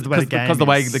it's 'Cause the way the game because the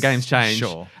way is. the game's changed.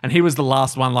 Sure. And he was the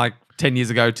last one, like 10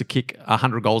 years ago, to kick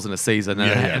 100 goals in a season, and,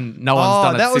 Yeah, yeah. and no one's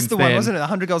done it that was since the one, then. wasn't it?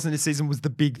 100 goals in the season was the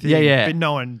big thing. Yeah, yeah. But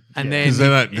no one. And yeah.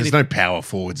 then There's no power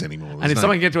forwards anymore. And if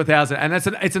someone can get to 1,000, and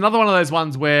it's another one of those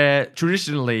ones where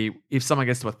traditionally, if someone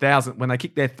gets to 1,000, when they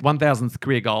kick their 1,000th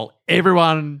career goal,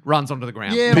 everyone runs onto the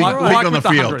ground. Yeah, Pig- right. pig on with the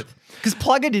field. 100th. Because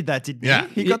Plugger did that, didn't Yeah.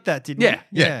 he? He got that, didn't Yeah.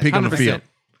 he? Yeah, pig on the 100%. field.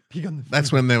 Pig on the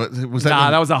That's when there was that. Nah,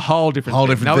 when- that was a whole different Whole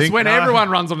thing. different That was thing? when No. everyone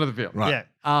runs onto the field. Right. Yeah.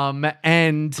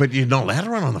 And But you're not allowed to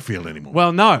run on the field anymore.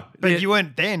 well, no, But Yeah. you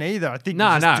weren't then either. I think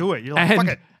No, you just no. do it. You're like, and, fuck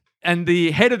it. And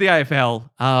the head of the AFL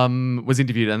was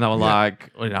interviewed, and they were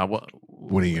like, you know,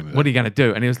 what are you going to do? what are you going to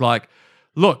do? And he was like,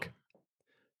 Look,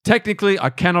 technically, I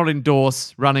cannot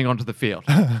endorse running onto the field,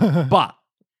 but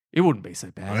it wouldn't be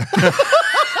so bad.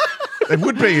 It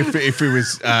would be if it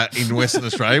was in Western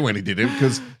Australia when he did it,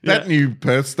 because that new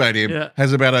Perth stadium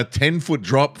has about a 10-foot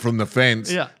drop from the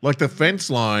fence. Yeah. Like the fence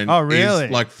line really?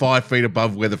 is like 5 feet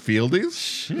above where the field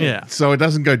is. Yeah. So it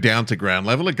doesn't go down to ground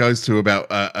level. It goes to about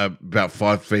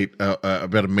 5 feet, about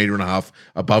 1.5 meters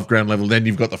above ground level. Then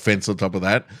you've got the fence on top of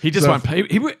that. He just won't.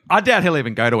 I doubt he'll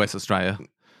even go to West Australia.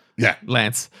 Yeah.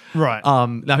 Lance. Right.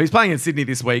 No, he's playing in Sydney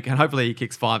this week, and hopefully he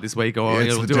kicks 5 this week, or Yeah,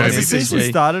 it's he'll the do derby it Has this the season week.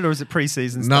 started or is it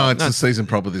pre-season? No, started? it's the season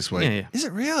proper this week. Yeah, yeah. Is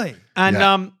it really? And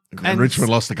Yeah. and And Richmond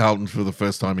lost to Carlton for the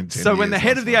first time in 10 years. so when the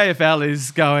head of the AFL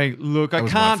is going, look, I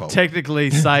was my can't fault.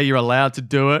 technically say you're allowed to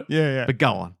do it, Yeah. but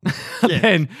go on. Yeah,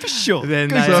 then, for sure. Then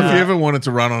Go they, So if for you ever wanted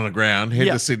to run on the ground, head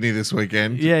Yeah. to Sydney this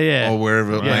weekend. Yeah. Or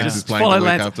wherever Lance is just playing follow the week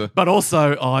Lance. after. But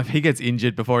also, if he gets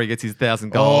injured before he gets his 1,000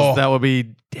 goals, Oh. that would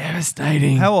be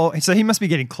devastating. How old? So he must be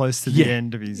getting close to the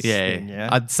end of his yeah. thing, yeah?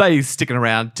 I'd say he's sticking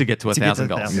around to get to To get to 1,000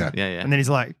 goals. 1,000. Yeah. And then he's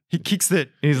like, he kicks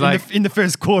it He's in, like- in the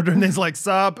first quarter and then he's like,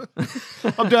 sub,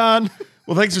 I'm done.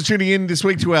 Well, thanks for tuning in this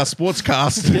week to our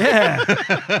sportscast. Yeah.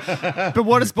 But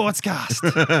what a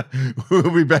sportscast. We'll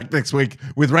be back next week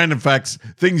with random facts,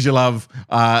 things you love,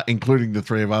 including the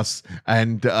three of us.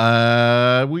 And,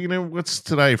 what's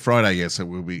today? Friday. Yeah, so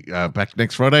we'll be back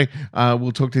next Friday.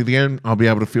 We'll talk to you again. I'll be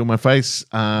able to feel my face.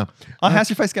 How's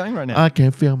your face going right now? I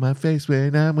can feel my face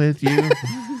when I'm with you,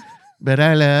 but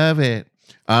I love it.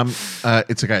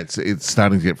 It's okay. It's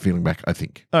starting to get feeling back, I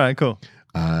think. All right, cool.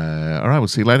 All right, we'll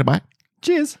see you later. Bye.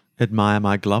 Cheers. Admire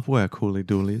my glove work, hooly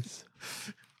doolies.